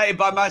intimidated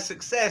by my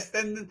success,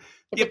 then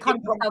it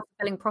becomes a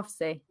self-fulfilling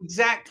prophecy.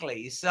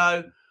 Exactly.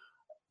 So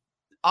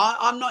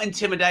I'm not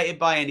intimidated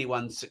by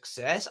anyone's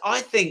success.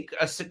 I think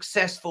a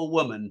successful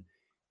woman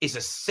is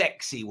a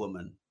sexy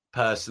woman,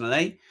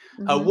 personally.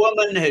 A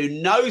woman who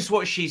knows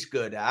what she's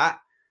good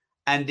at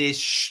and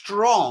is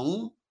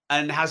strong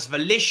and has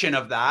volition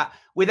of that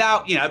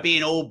without,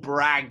 being all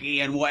braggy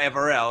and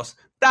whatever else,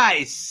 that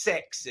is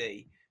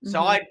sexy.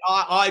 So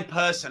I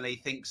personally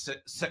think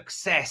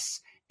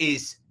success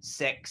is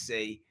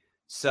sexy.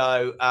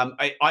 So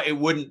it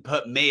wouldn't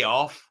put me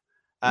off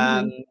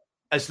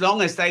as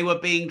long as they were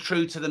being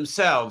true to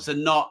themselves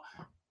and not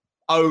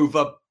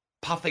over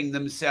puffing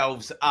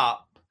themselves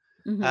up.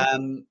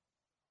 And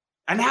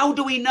how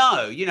do we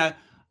know?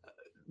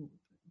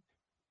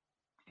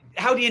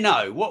 How do you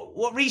know?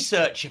 What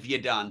research have you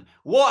done?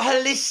 What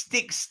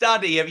holistic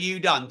study have you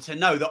done to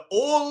know that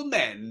all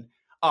men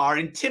are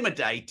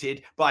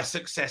intimidated by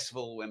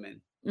successful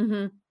women?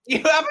 You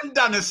haven't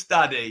done a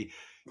study.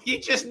 You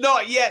just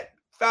not yet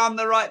found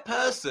the right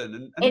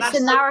person. And it's that's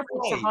a narrative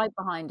to hide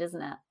behind,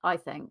 isn't it? I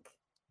think.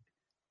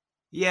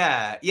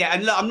 Yeah.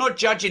 And look, I'm not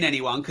judging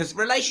anyone, because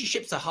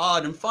relationships are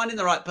hard and finding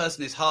the right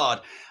person is hard.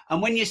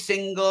 And when you're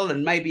single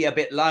and maybe a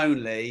bit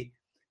lonely,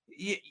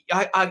 you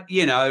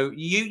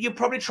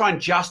probably try and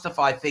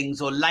justify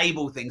things or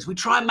label things. We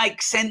try and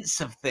make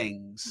sense of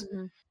things,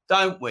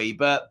 don't we?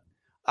 But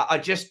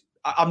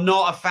I'm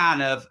not a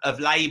fan of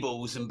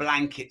labels and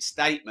blanket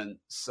statements.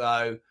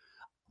 So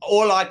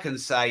all I can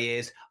say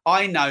is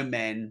I know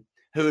men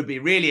who would be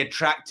really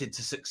attracted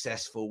to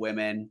successful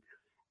women.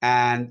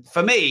 And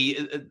for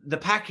me, the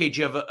package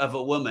of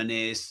a woman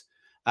is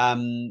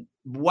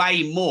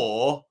way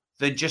more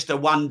than just a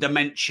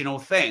one-dimensional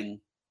thing.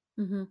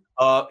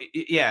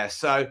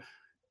 So,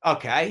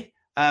 okay.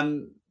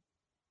 And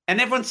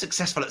everyone's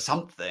successful at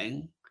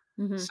something.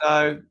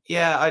 So,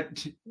 yeah, I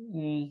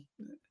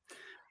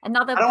don't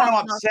want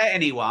to upset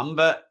anyone,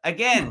 but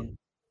again,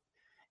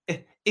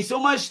 it's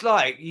almost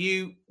like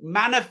you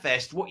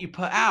manifest what you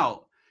put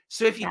out.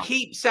 So if you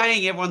keep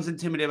saying everyone's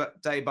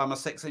intimidated by my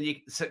sex and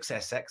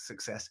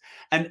success,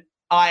 and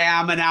I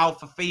am an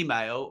alpha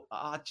female,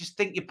 I just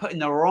think you're putting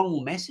the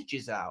wrong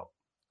messages out.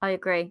 I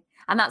agree.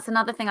 And that's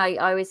another thing I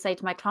always say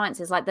to my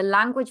clients is like the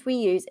language we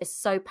use is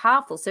so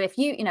powerful. So if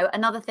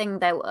another thing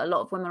that a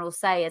lot of women will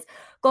say is,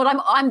 God,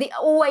 I'm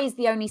always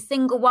the only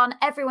single one.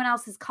 Everyone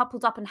else is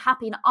coupled up and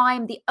happy and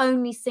I'm the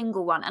only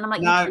single one. And I'm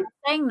like, no. You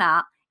saying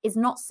that is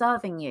not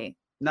serving you.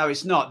 No,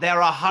 it's not.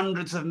 There are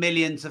hundreds of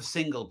millions of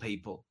single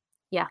people.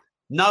 Yeah.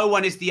 No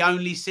one is the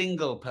only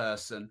single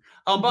person.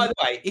 Oh, by the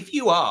way, if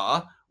you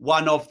are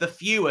one of the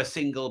fewer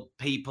single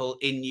people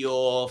in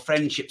your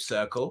friendship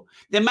circle,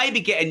 then maybe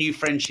get a new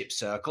friendship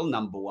circle,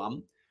 number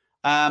one.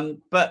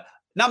 But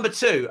number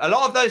two, a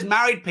lot of those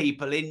married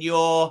people in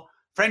your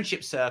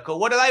friendship circle,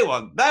 what do they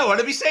want? They want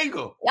to be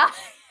single. Yeah.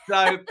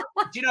 So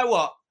do you know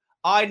what?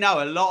 I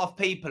know a lot of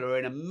people who are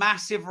in a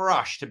massive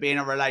rush to be in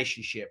a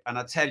relationship. And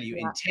I tell you,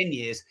 in 10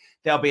 years,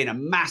 they'll be in a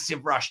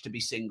massive rush to be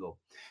single.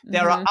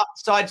 There are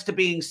upsides to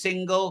being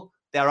single.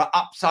 There are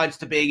upsides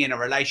to being in a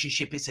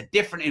relationship. It's a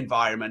different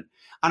environment.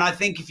 And I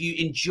think if you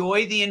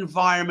enjoy the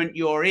environment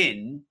you're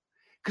in,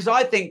 because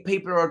I think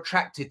people are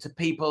attracted to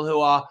people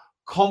who are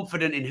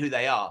confident in who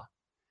they are.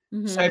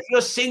 So if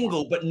you're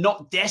single but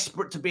not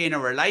desperate to be in a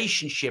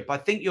relationship, I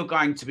think you're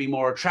going to be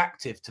more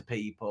attractive to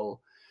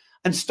people.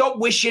 And stop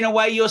wishing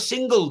away your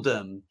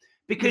singledom,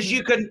 because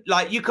you can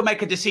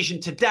make a decision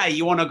today.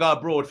 You want to go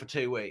abroad for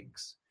 2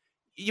 weeks.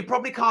 You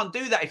probably can't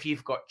do that if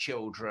you've got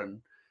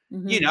children.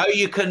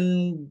 You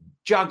can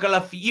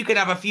juggle you can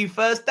have a few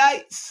first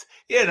dates.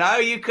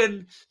 You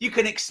can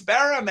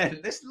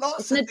experiment. There's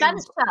lots of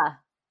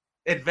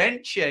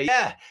adventure.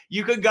 Yeah.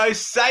 You can go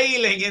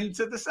sailing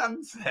into the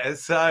sunset.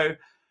 So,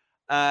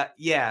 Well,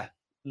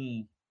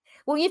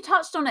 you've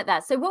touched on it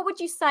there. So what would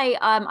you say?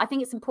 I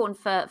think it's important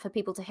for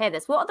people to hear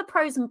this. What are the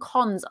pros and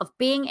cons of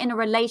being in a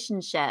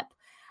relationship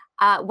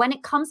when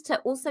it comes to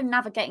also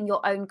navigating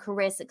your own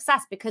career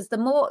success? Because the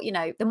more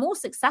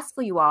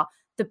successful you are,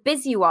 the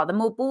busier you are, the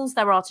more balls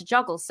there are to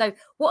juggle. So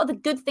what are the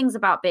good things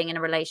about being in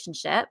a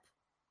relationship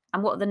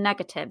and what are the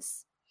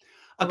negatives?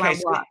 Okay.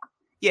 So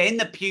in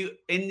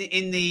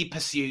the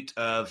pursuit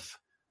of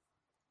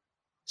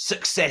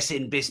success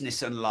in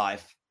business and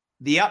life,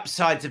 the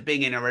upsides of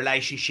being in a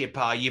relationship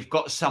are you've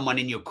got someone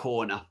in your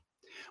corner.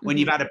 When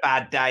you've had a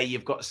bad day,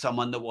 you've got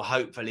someone that will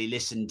hopefully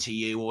listen to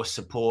you or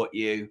support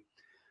you.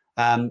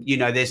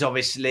 There's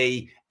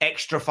obviously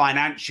extra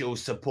financial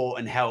support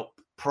and help,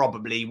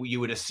 probably you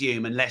would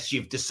assume, unless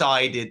you've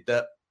decided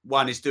that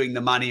one is doing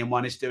the money and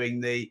one is doing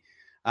the,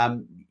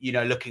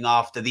 looking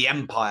after the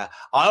empire.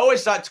 I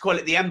always like to call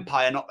it the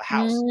empire, not the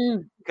house.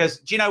 Because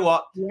do you know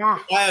what? Yeah.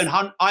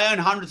 I own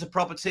hundreds of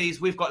properties.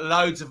 We've got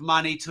loads of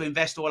money to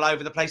invest all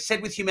over the place,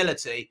 said with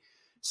humility.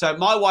 So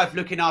my wife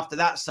looking after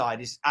that side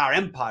is our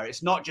empire.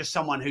 It's not just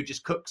someone who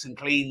just cooks and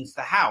cleans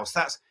the house.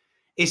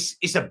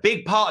 It's a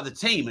big part of the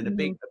team and a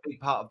big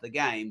part of the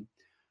game.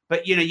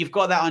 But, you've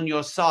got that on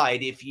your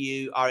side if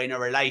you are in a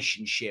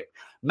relationship.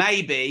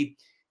 Maybe,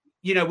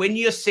 when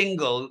you're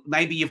single,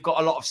 maybe you've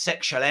got a lot of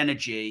sexual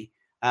energy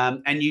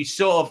and you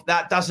sort of,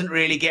 that doesn't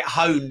really get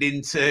honed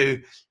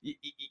into,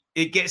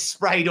 it gets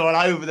sprayed all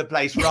over the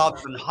place rather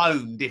than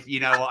honed, if you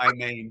know what I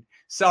mean.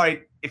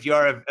 Sorry if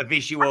you're a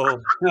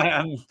visual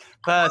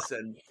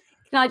person.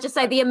 Can I just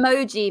say the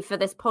emoji for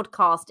this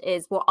podcast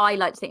is what I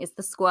like to think is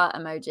the squirt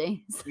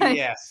emoji. So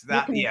yes.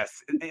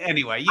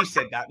 Anyway, you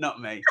said that, not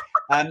me.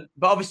 But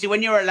obviously,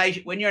 when you're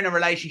in a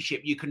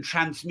relationship, you can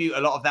transmute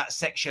a lot of that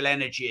sexual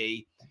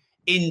energy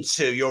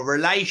into your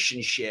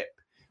relationship.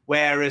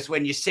 Whereas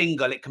when you're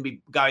single, it can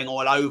be going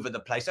all over the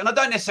place. And I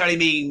don't necessarily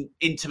mean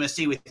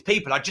intimacy with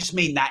people. I just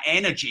mean that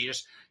energy.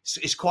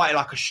 It's quite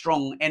like a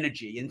strong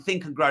energy. In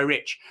Think and Grow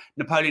Rich,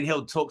 Napoleon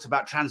Hill talks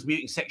about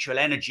transmuting sexual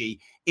energy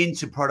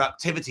into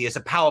productivity as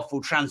a powerful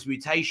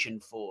transmutation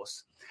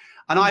force.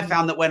 And I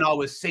found that when I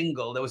was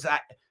single, there was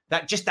that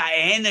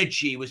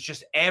energy was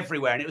just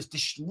everywhere, and it was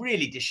just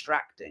really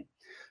distracting.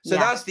 So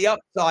that's the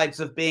upsides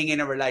of being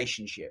in a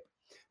relationship.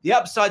 The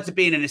upsides of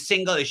being in a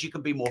single is you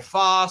can be more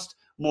fast,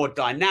 more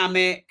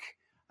dynamic.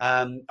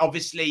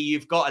 Obviously,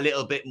 you've got a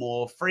little bit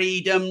more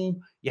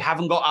freedom. You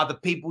haven't got other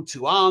people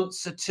to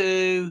answer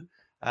to.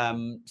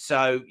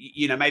 So,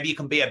 maybe you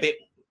can be a bit,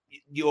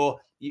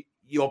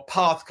 your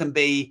path can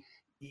be,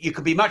 you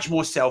can be much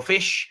more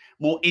selfish,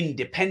 more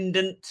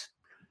independent.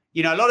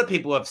 A lot of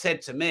people have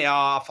said to me,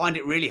 I find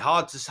it really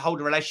hard to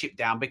hold a relationship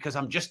down because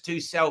I'm just too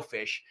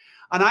selfish.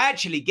 And I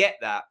actually get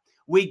that.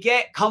 We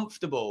get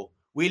comfortable.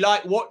 We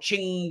like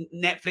watching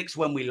Netflix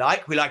when we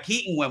like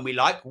eating when we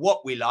like,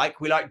 what we like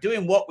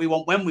doing what we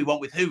want, when we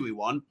want, with who we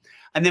want.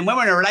 And then when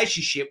we're in a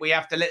relationship, we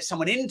have to let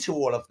someone into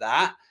all of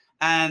that,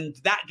 and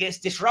that gets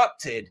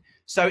disrupted.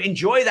 So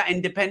enjoy that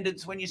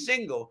independence when you're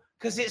single,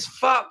 because it's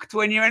fucked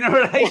when you're in a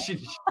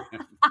relationship.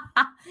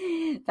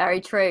 Very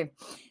true.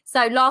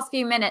 So last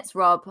few minutes,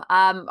 Rob,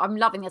 I'm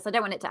loving this. I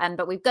don't want it to end,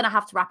 but we're going to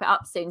have to wrap it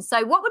up soon.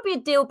 So what would be a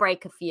deal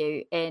breaker for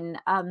you in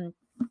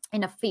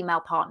a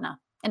female partner,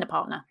 in a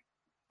partner?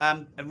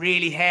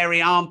 Really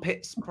hairy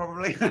armpits,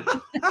 probably.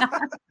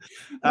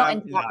 Not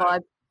into that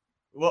vibe.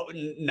 Well,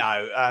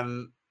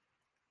 no.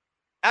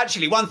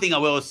 Actually, one thing I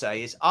will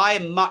say is I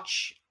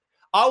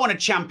want to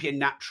champion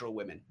natural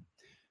women,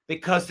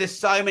 because there's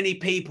so many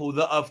people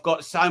that have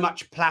got so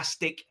much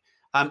plastic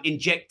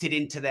injected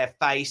into their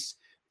face.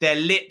 Their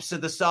lips are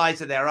the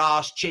size of their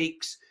arse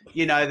cheeks.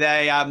 They've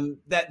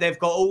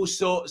got all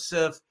sorts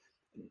of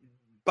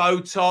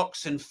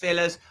Botox and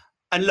fillers.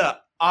 And look,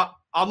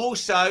 I'm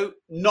also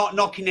not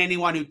knocking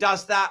anyone who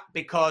does that,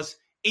 because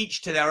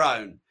each to their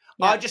own.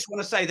 Yeah. I just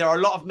want to say there are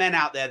a lot of men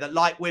out there that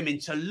like women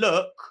to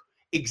look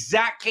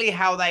exactly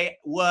how they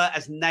were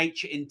as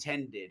nature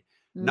intended.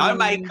 No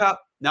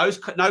makeup, no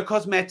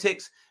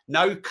cosmetics,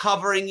 no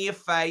covering your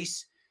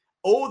face.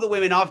 All the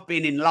women I've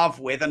been in love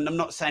with, and I'm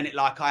not saying it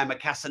like I am a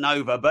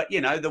Casanova, but,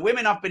 the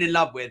women I've been in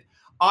love with,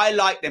 I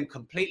like them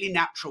completely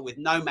natural with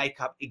no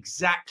makeup,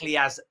 exactly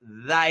as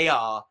they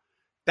are.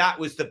 That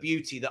was the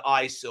beauty that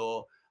I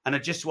saw. And I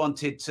just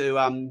wanted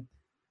to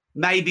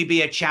maybe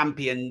be a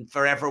champion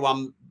for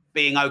everyone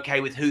being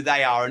okay with who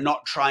they are and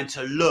not trying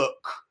to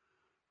look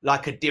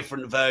like a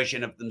different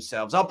version of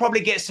themselves. I'll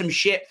probably get some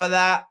shit for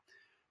that,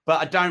 but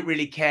I don't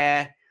really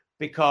care,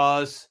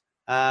 because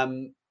I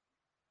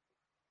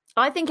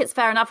think it's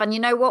fair enough. And you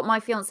know what? My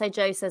fiance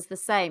Joe says the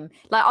same.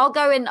 Like, I'll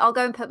go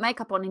and put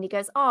makeup on, and he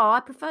goes, "Oh,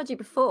 I preferred you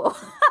before."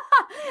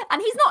 And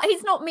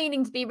he's not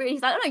meaning to be rude.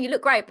 He's like, "Oh no, you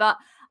look great," but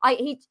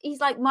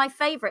he's like, my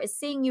favorite is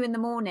seeing you in the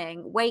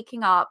morning,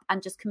 waking up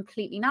and just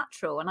completely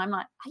natural. And I'm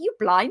like, are you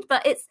blind?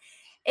 But it's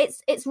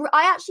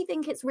I actually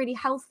think it's really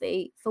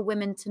healthy for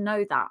women to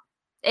know that.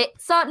 It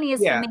certainly is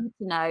for me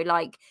to know,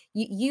 like,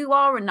 you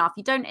are enough.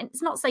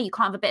 It's not say you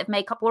can't have a bit of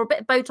makeup or a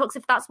bit of Botox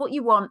if that's what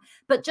you want,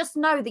 but just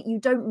know that you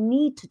don't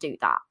need to do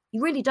that.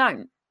 You really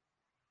don't.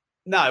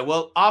 No,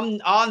 well,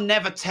 I'll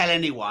never tell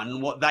anyone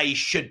what they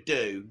should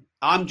do.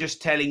 I'm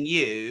just telling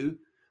you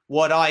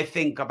what I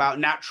think about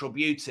natural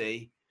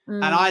beauty.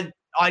 And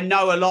I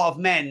know a lot of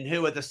men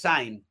who are the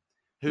same,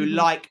 who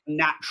like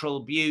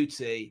natural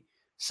beauty.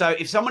 So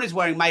if someone is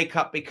wearing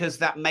makeup because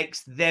that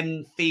makes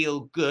them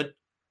feel good,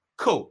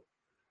 cool.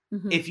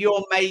 If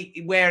you're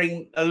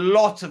wearing a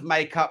lot of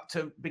makeup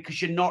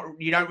because you don't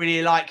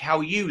really like how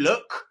you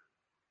look,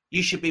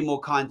 you should be more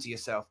kind to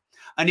yourself.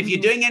 And if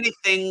you're doing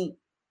anything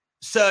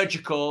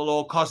surgical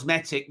or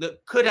cosmetic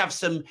that could have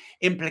some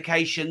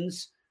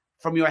implications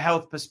from your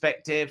health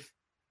perspective,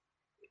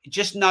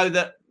 just know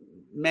that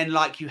men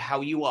like you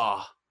how you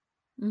are.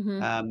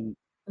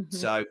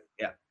 So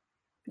yeah,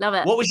 love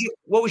it.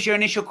 What was your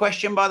initial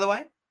question, by the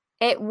way?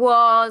 It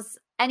was,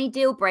 any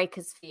deal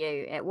breakers for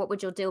you? What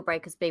would your deal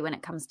breakers be when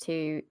it comes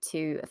to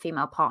a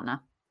female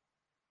partner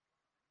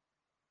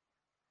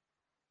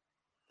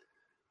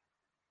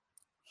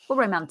or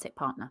romantic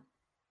partner?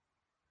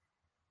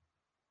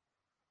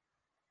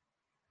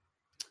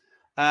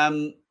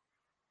 The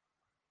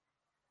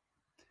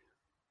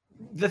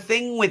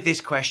thing with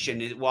this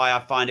question is why I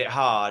find it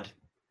hard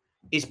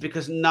is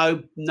because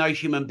no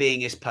human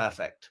being is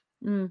perfect.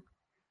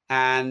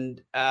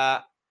 And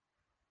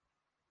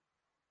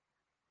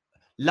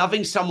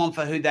loving someone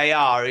for who they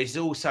are is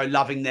also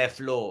loving their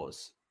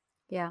flaws.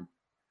 Yeah.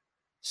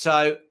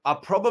 So I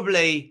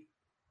probably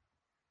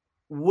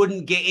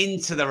wouldn't get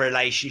into the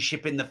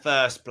relationship in the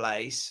first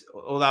place,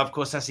 although of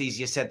course that's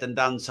easier said than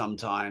done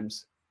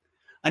sometimes.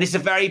 And it's a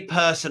very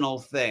personal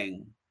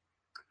thing.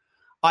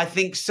 I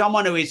think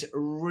someone who is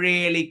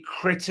really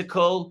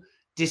critical,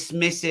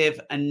 dismissive,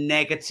 and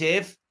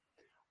negative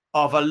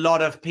of a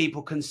lot of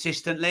people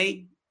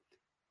consistently,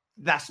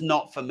 that's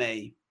not for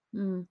me.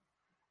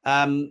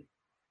 I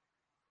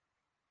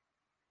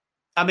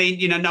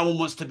mean, no one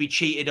wants to be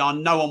cheated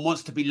on. No one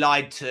wants to be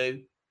lied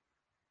to.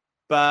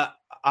 But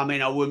I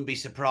mean, I wouldn't be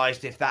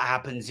surprised if that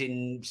happens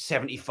in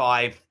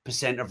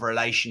 75% of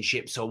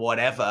relationships or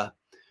whatever.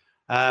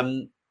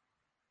 And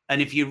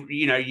if you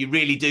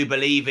really do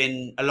believe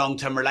in a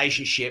long-term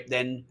relationship,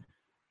 then,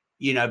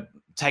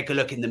 take a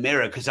look in the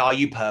mirror, because are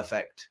you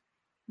perfect?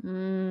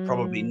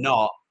 Probably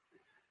not.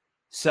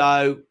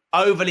 So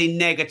overly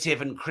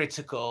negative and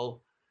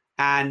critical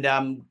and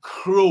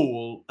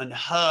cruel and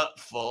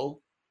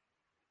hurtful,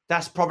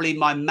 that's probably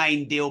my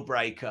main deal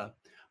breaker.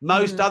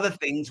 Most other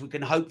things we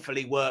can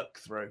hopefully work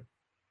through.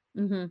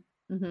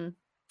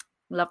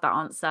 Love that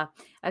answer.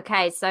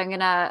 Okay, so I'm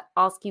going to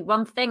ask you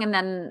one thing, and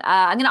then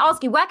I'm going to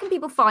ask you, where can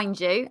people find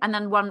you? And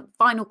then one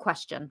final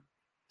question.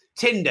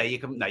 Tinder, you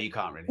can't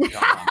really. You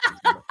can't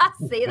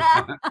See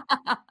that?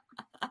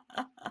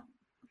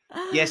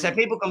 Yeah, so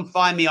people can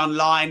find me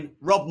online,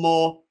 Rob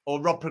Moore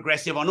or Rob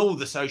Progressive on all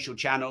the social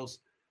channels.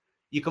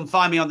 You can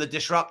find me on the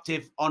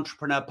Disruptive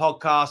Entrepreneur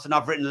podcast, and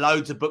I've written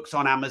loads of books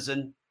on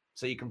Amazon,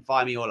 so you can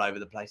find me all over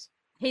the place.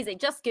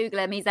 Just Google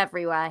him. He's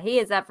everywhere. He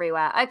is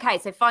everywhere. Okay,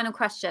 so final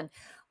question.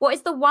 What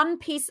is the one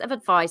piece of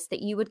advice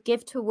that you would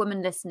give to a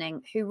woman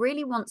listening who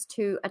really wants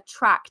to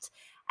attract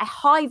a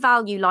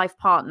high-value life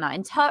partner?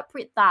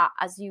 Interpret that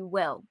as you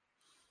will,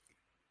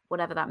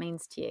 whatever that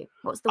means to you.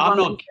 What's the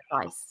one piece of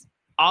advice?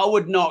 I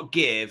would not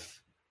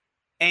give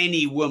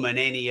any woman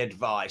any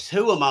advice.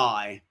 Who am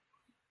I?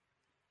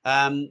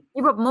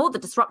 You're Rob Moore, the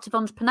Disruptive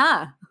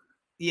Entrepreneur.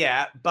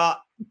 Yeah,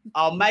 but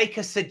I'll make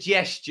a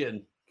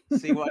suggestion.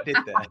 See what I did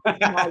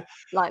there?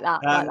 like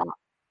that.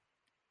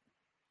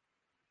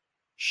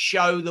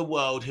 Show the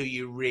world who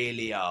you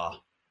really are.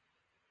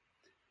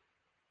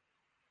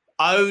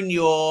 Own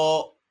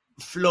your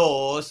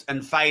flaws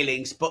and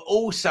failings, but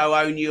also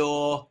own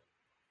your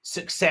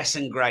success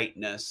and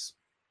greatness.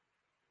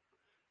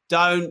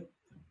 Don't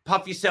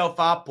puff yourself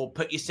up or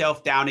put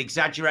yourself down,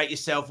 exaggerate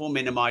yourself or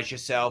minimize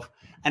yourself,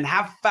 and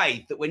have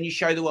faith that when you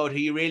show the world who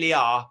you really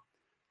are,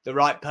 the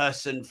right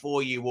person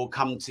for you will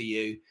come to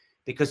you.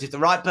 Because if the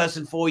right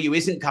person for you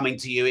isn't coming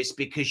to you, it's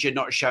because you're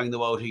not showing the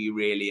world who you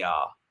really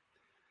are.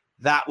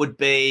 That would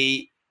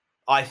be,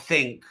 I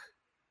think,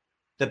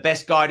 the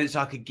best guidance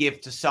I could give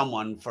to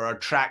someone for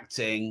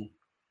attracting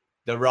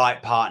the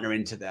right partner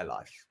into their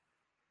life.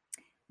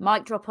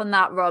 Mic drop on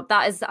that, Rob.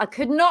 I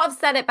could not have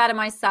said it better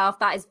myself.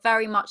 That is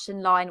very much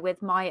in line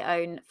with my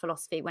own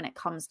philosophy when it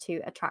comes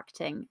to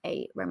attracting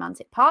a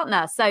romantic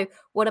partner. So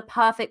what a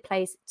perfect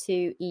place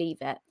to leave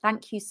it.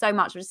 Thank you so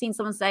much. I've just seen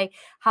someone say,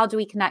 how do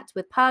we connect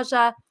with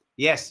Persia?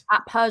 Yes.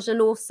 At Persia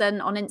Lawson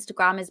on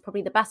Instagram is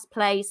probably the best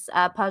place.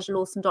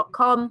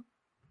 PersiaLawson.com.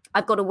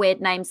 I've got a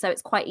weird name, so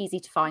it's quite easy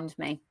to find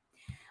me.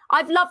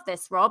 I've loved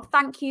this, Rob.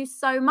 Thank you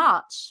so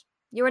much.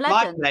 You're a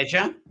legend. My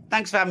pleasure.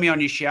 Thanks for having me on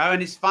your show.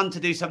 And it's fun to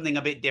do something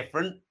a bit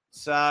different.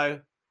 So,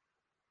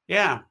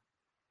 yeah.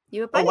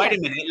 You were brilliant. Oh, wait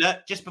a minute. Look,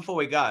 just before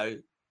we go,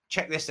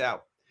 check this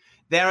out.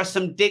 There are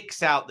some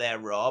dicks out there,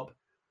 Rob,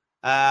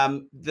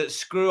 that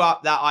screw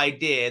up that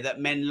idea that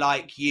men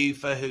like you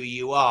for who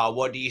you are.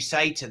 What do you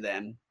say to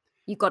them?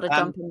 You've got to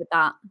jump in with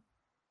that.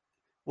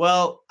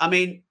 Well, I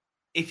mean,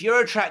 if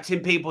you're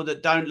attracting people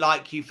that don't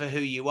like you for who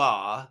you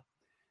are,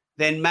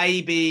 then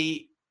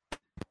maybe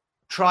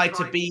try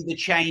to be the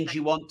change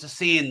you want to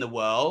see in the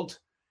world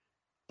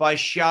by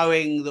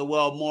showing the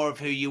world more of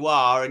who you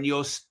are, and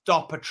you'll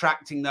stop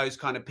attracting those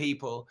kind of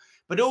people.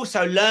 But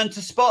also learn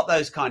to spot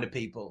those kind of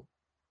people.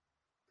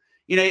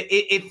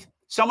 If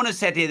someone has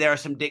said here there are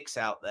some dicks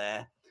out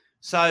there,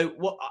 so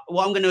what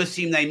I'm going to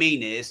assume they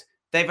mean is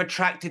they've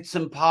attracted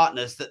some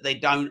partners that they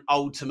don't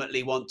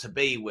ultimately want to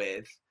be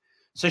with.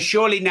 So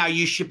surely now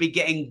you should be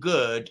getting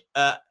good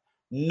at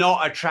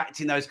not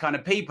attracting those kind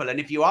of people. And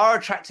if you are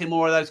attracting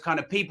more of those kind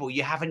of people,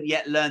 you haven't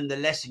yet learned the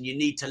lesson you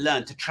need to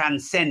learn to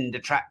transcend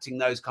attracting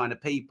those kind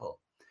of people.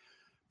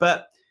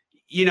 But,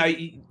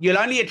 you'll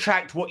only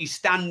attract what you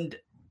stand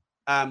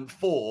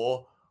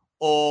for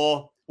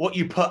or what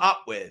you put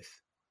up with.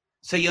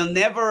 So you'll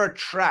never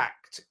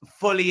attract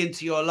fully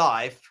into your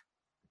life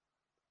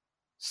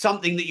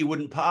something that you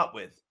wouldn't put up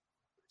with.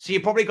 So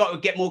you probably got to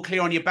get more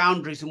clear on your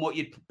boundaries and what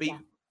you'd be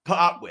put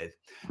up with.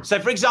 So,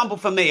 for example,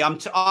 for me,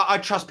 I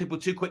trust people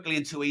too quickly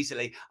and too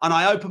easily, and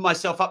I open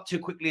myself up too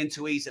quickly and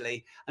too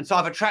easily. And so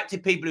I've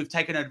attracted people who've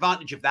taken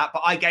advantage of that,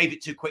 but I gave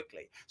it too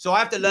quickly. So I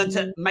have to learn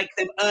to make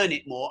them earn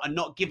it more and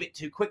not give it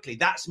too quickly.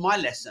 That's my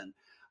lesson.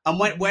 And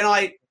when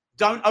I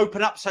don't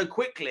open up so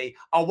quickly,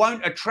 I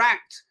won't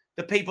attract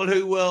the people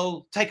who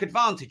will take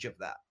advantage of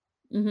that.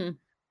 Mm-hmm.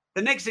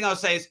 The next thing I'll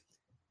say is,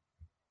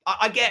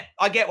 I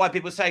get why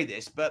people say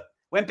this, but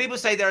when people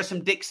say there are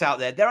some dicks out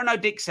there are no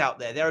dicks out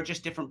there. There are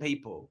just different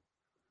people.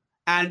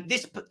 And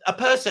a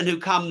person who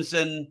comes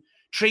and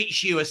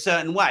treats you a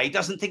certain way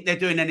doesn't think they're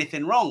doing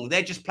anything wrong.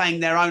 They're just playing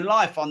their own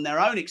life on their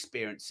own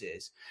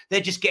experiences.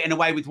 They're just getting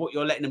away with what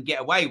you're letting them get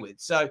away with.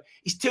 So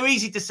it's too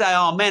easy to say,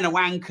 oh, men are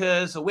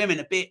wankers or women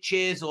are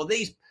bitches or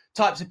these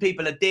types of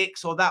people are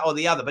dicks or that or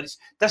the other. But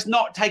that's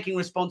not taking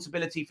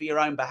responsibility for your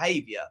own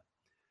behavior.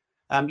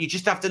 You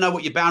just have to know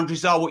what your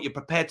boundaries are, what you're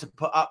prepared to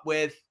put up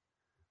with.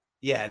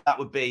 Yeah, that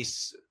would be,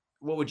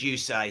 what would you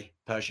say,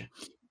 Persia?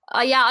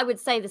 Yeah, I would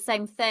say the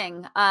same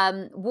thing.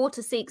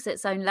 Water seeks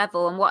its own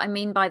level. And what I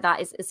mean by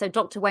that is, so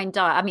Dr. Wayne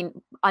Dyer, I mean,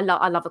 I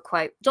love a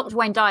quote. Dr.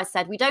 Wayne Dyer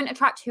said, we don't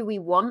attract who we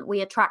want,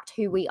 we attract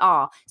who we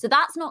are. So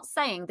that's not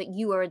saying that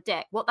you are a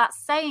dick. What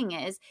that's saying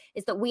is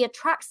that we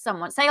attract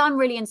someone. Say I'm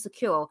really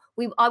insecure.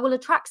 I will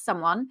attract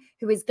someone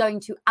who is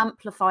going to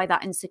amplify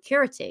that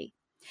insecurity.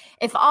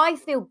 If I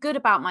feel good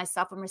about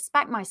myself and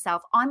respect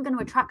myself, I'm going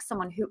to attract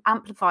someone who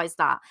amplifies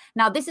that.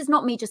 Now, this is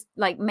not me just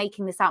like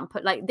making this out and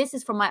put like, this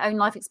is from my own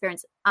life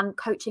experience and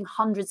coaching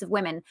hundreds of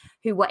women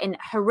who were in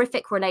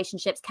horrific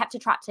relationships, kept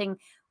attracting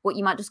what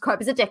you might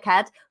describe as a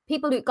dickhead,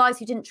 guys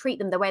who didn't treat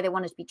them the way they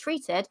wanted to be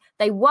treated.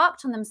 They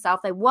worked on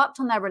themselves. They worked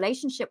on their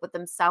relationship with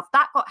themselves.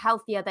 That got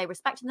healthier. They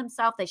respected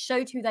themselves. They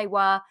showed who they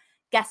were.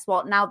 Guess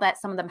what? Now that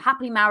some of them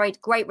happily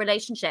married, great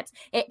relationships,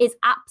 it is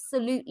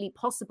absolutely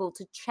possible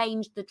to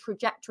change the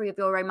trajectory of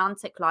your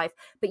romantic life.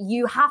 But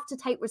you have to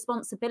take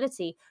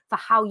responsibility for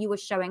how you are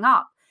showing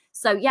up.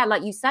 So yeah,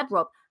 like you said,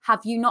 Rob, have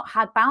you not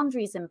had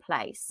boundaries in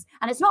place?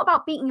 And it's not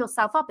about beating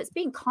yourself up. It's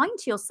being kind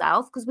to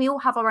yourself, because we all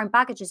have our own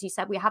baggage, as you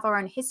said. We have our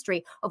own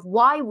history of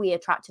why we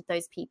attracted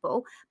those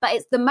people. But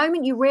it's the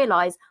moment you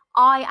realize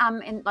I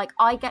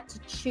get to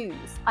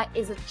choose,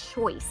 is a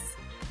choice,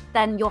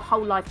 then your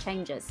whole life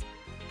changes.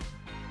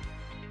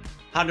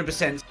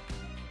 100%.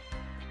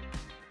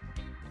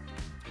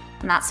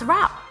 And that's a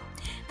wrap.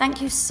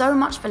 Thank you so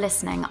much for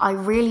listening. I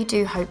really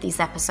do hope these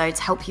episodes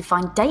help you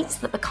find dates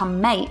that become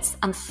mates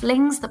and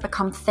flings that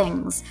become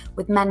things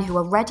with men who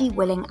are ready,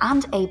 willing,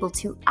 and able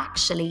to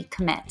actually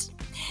commit.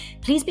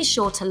 Please be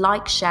sure to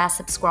like, share,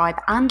 subscribe,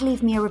 and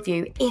leave me a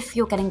review if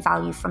you're getting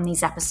value from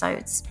these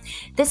episodes.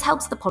 This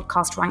helps the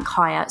podcast rank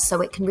higher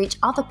so it can reach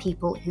other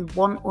people who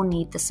want or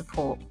need the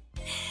support.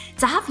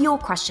 To have your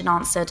question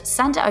answered,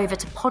 send it over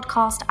to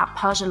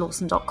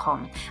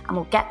podcast@persialawson.com and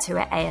we'll get to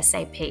it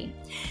ASAP.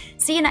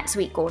 See you next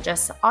week,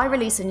 gorgeous. I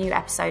release a new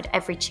episode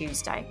every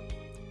Tuesday.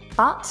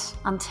 But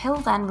until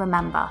then,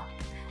 remember,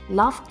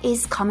 love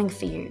is coming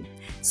for you.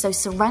 So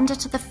surrender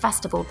to the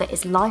festival that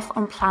is life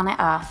on planet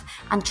Earth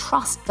and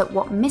trust that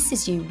what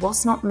misses you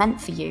was not meant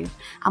for you,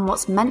 and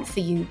what's meant for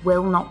you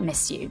will not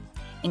miss you,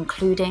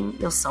 including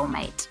your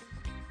soulmate.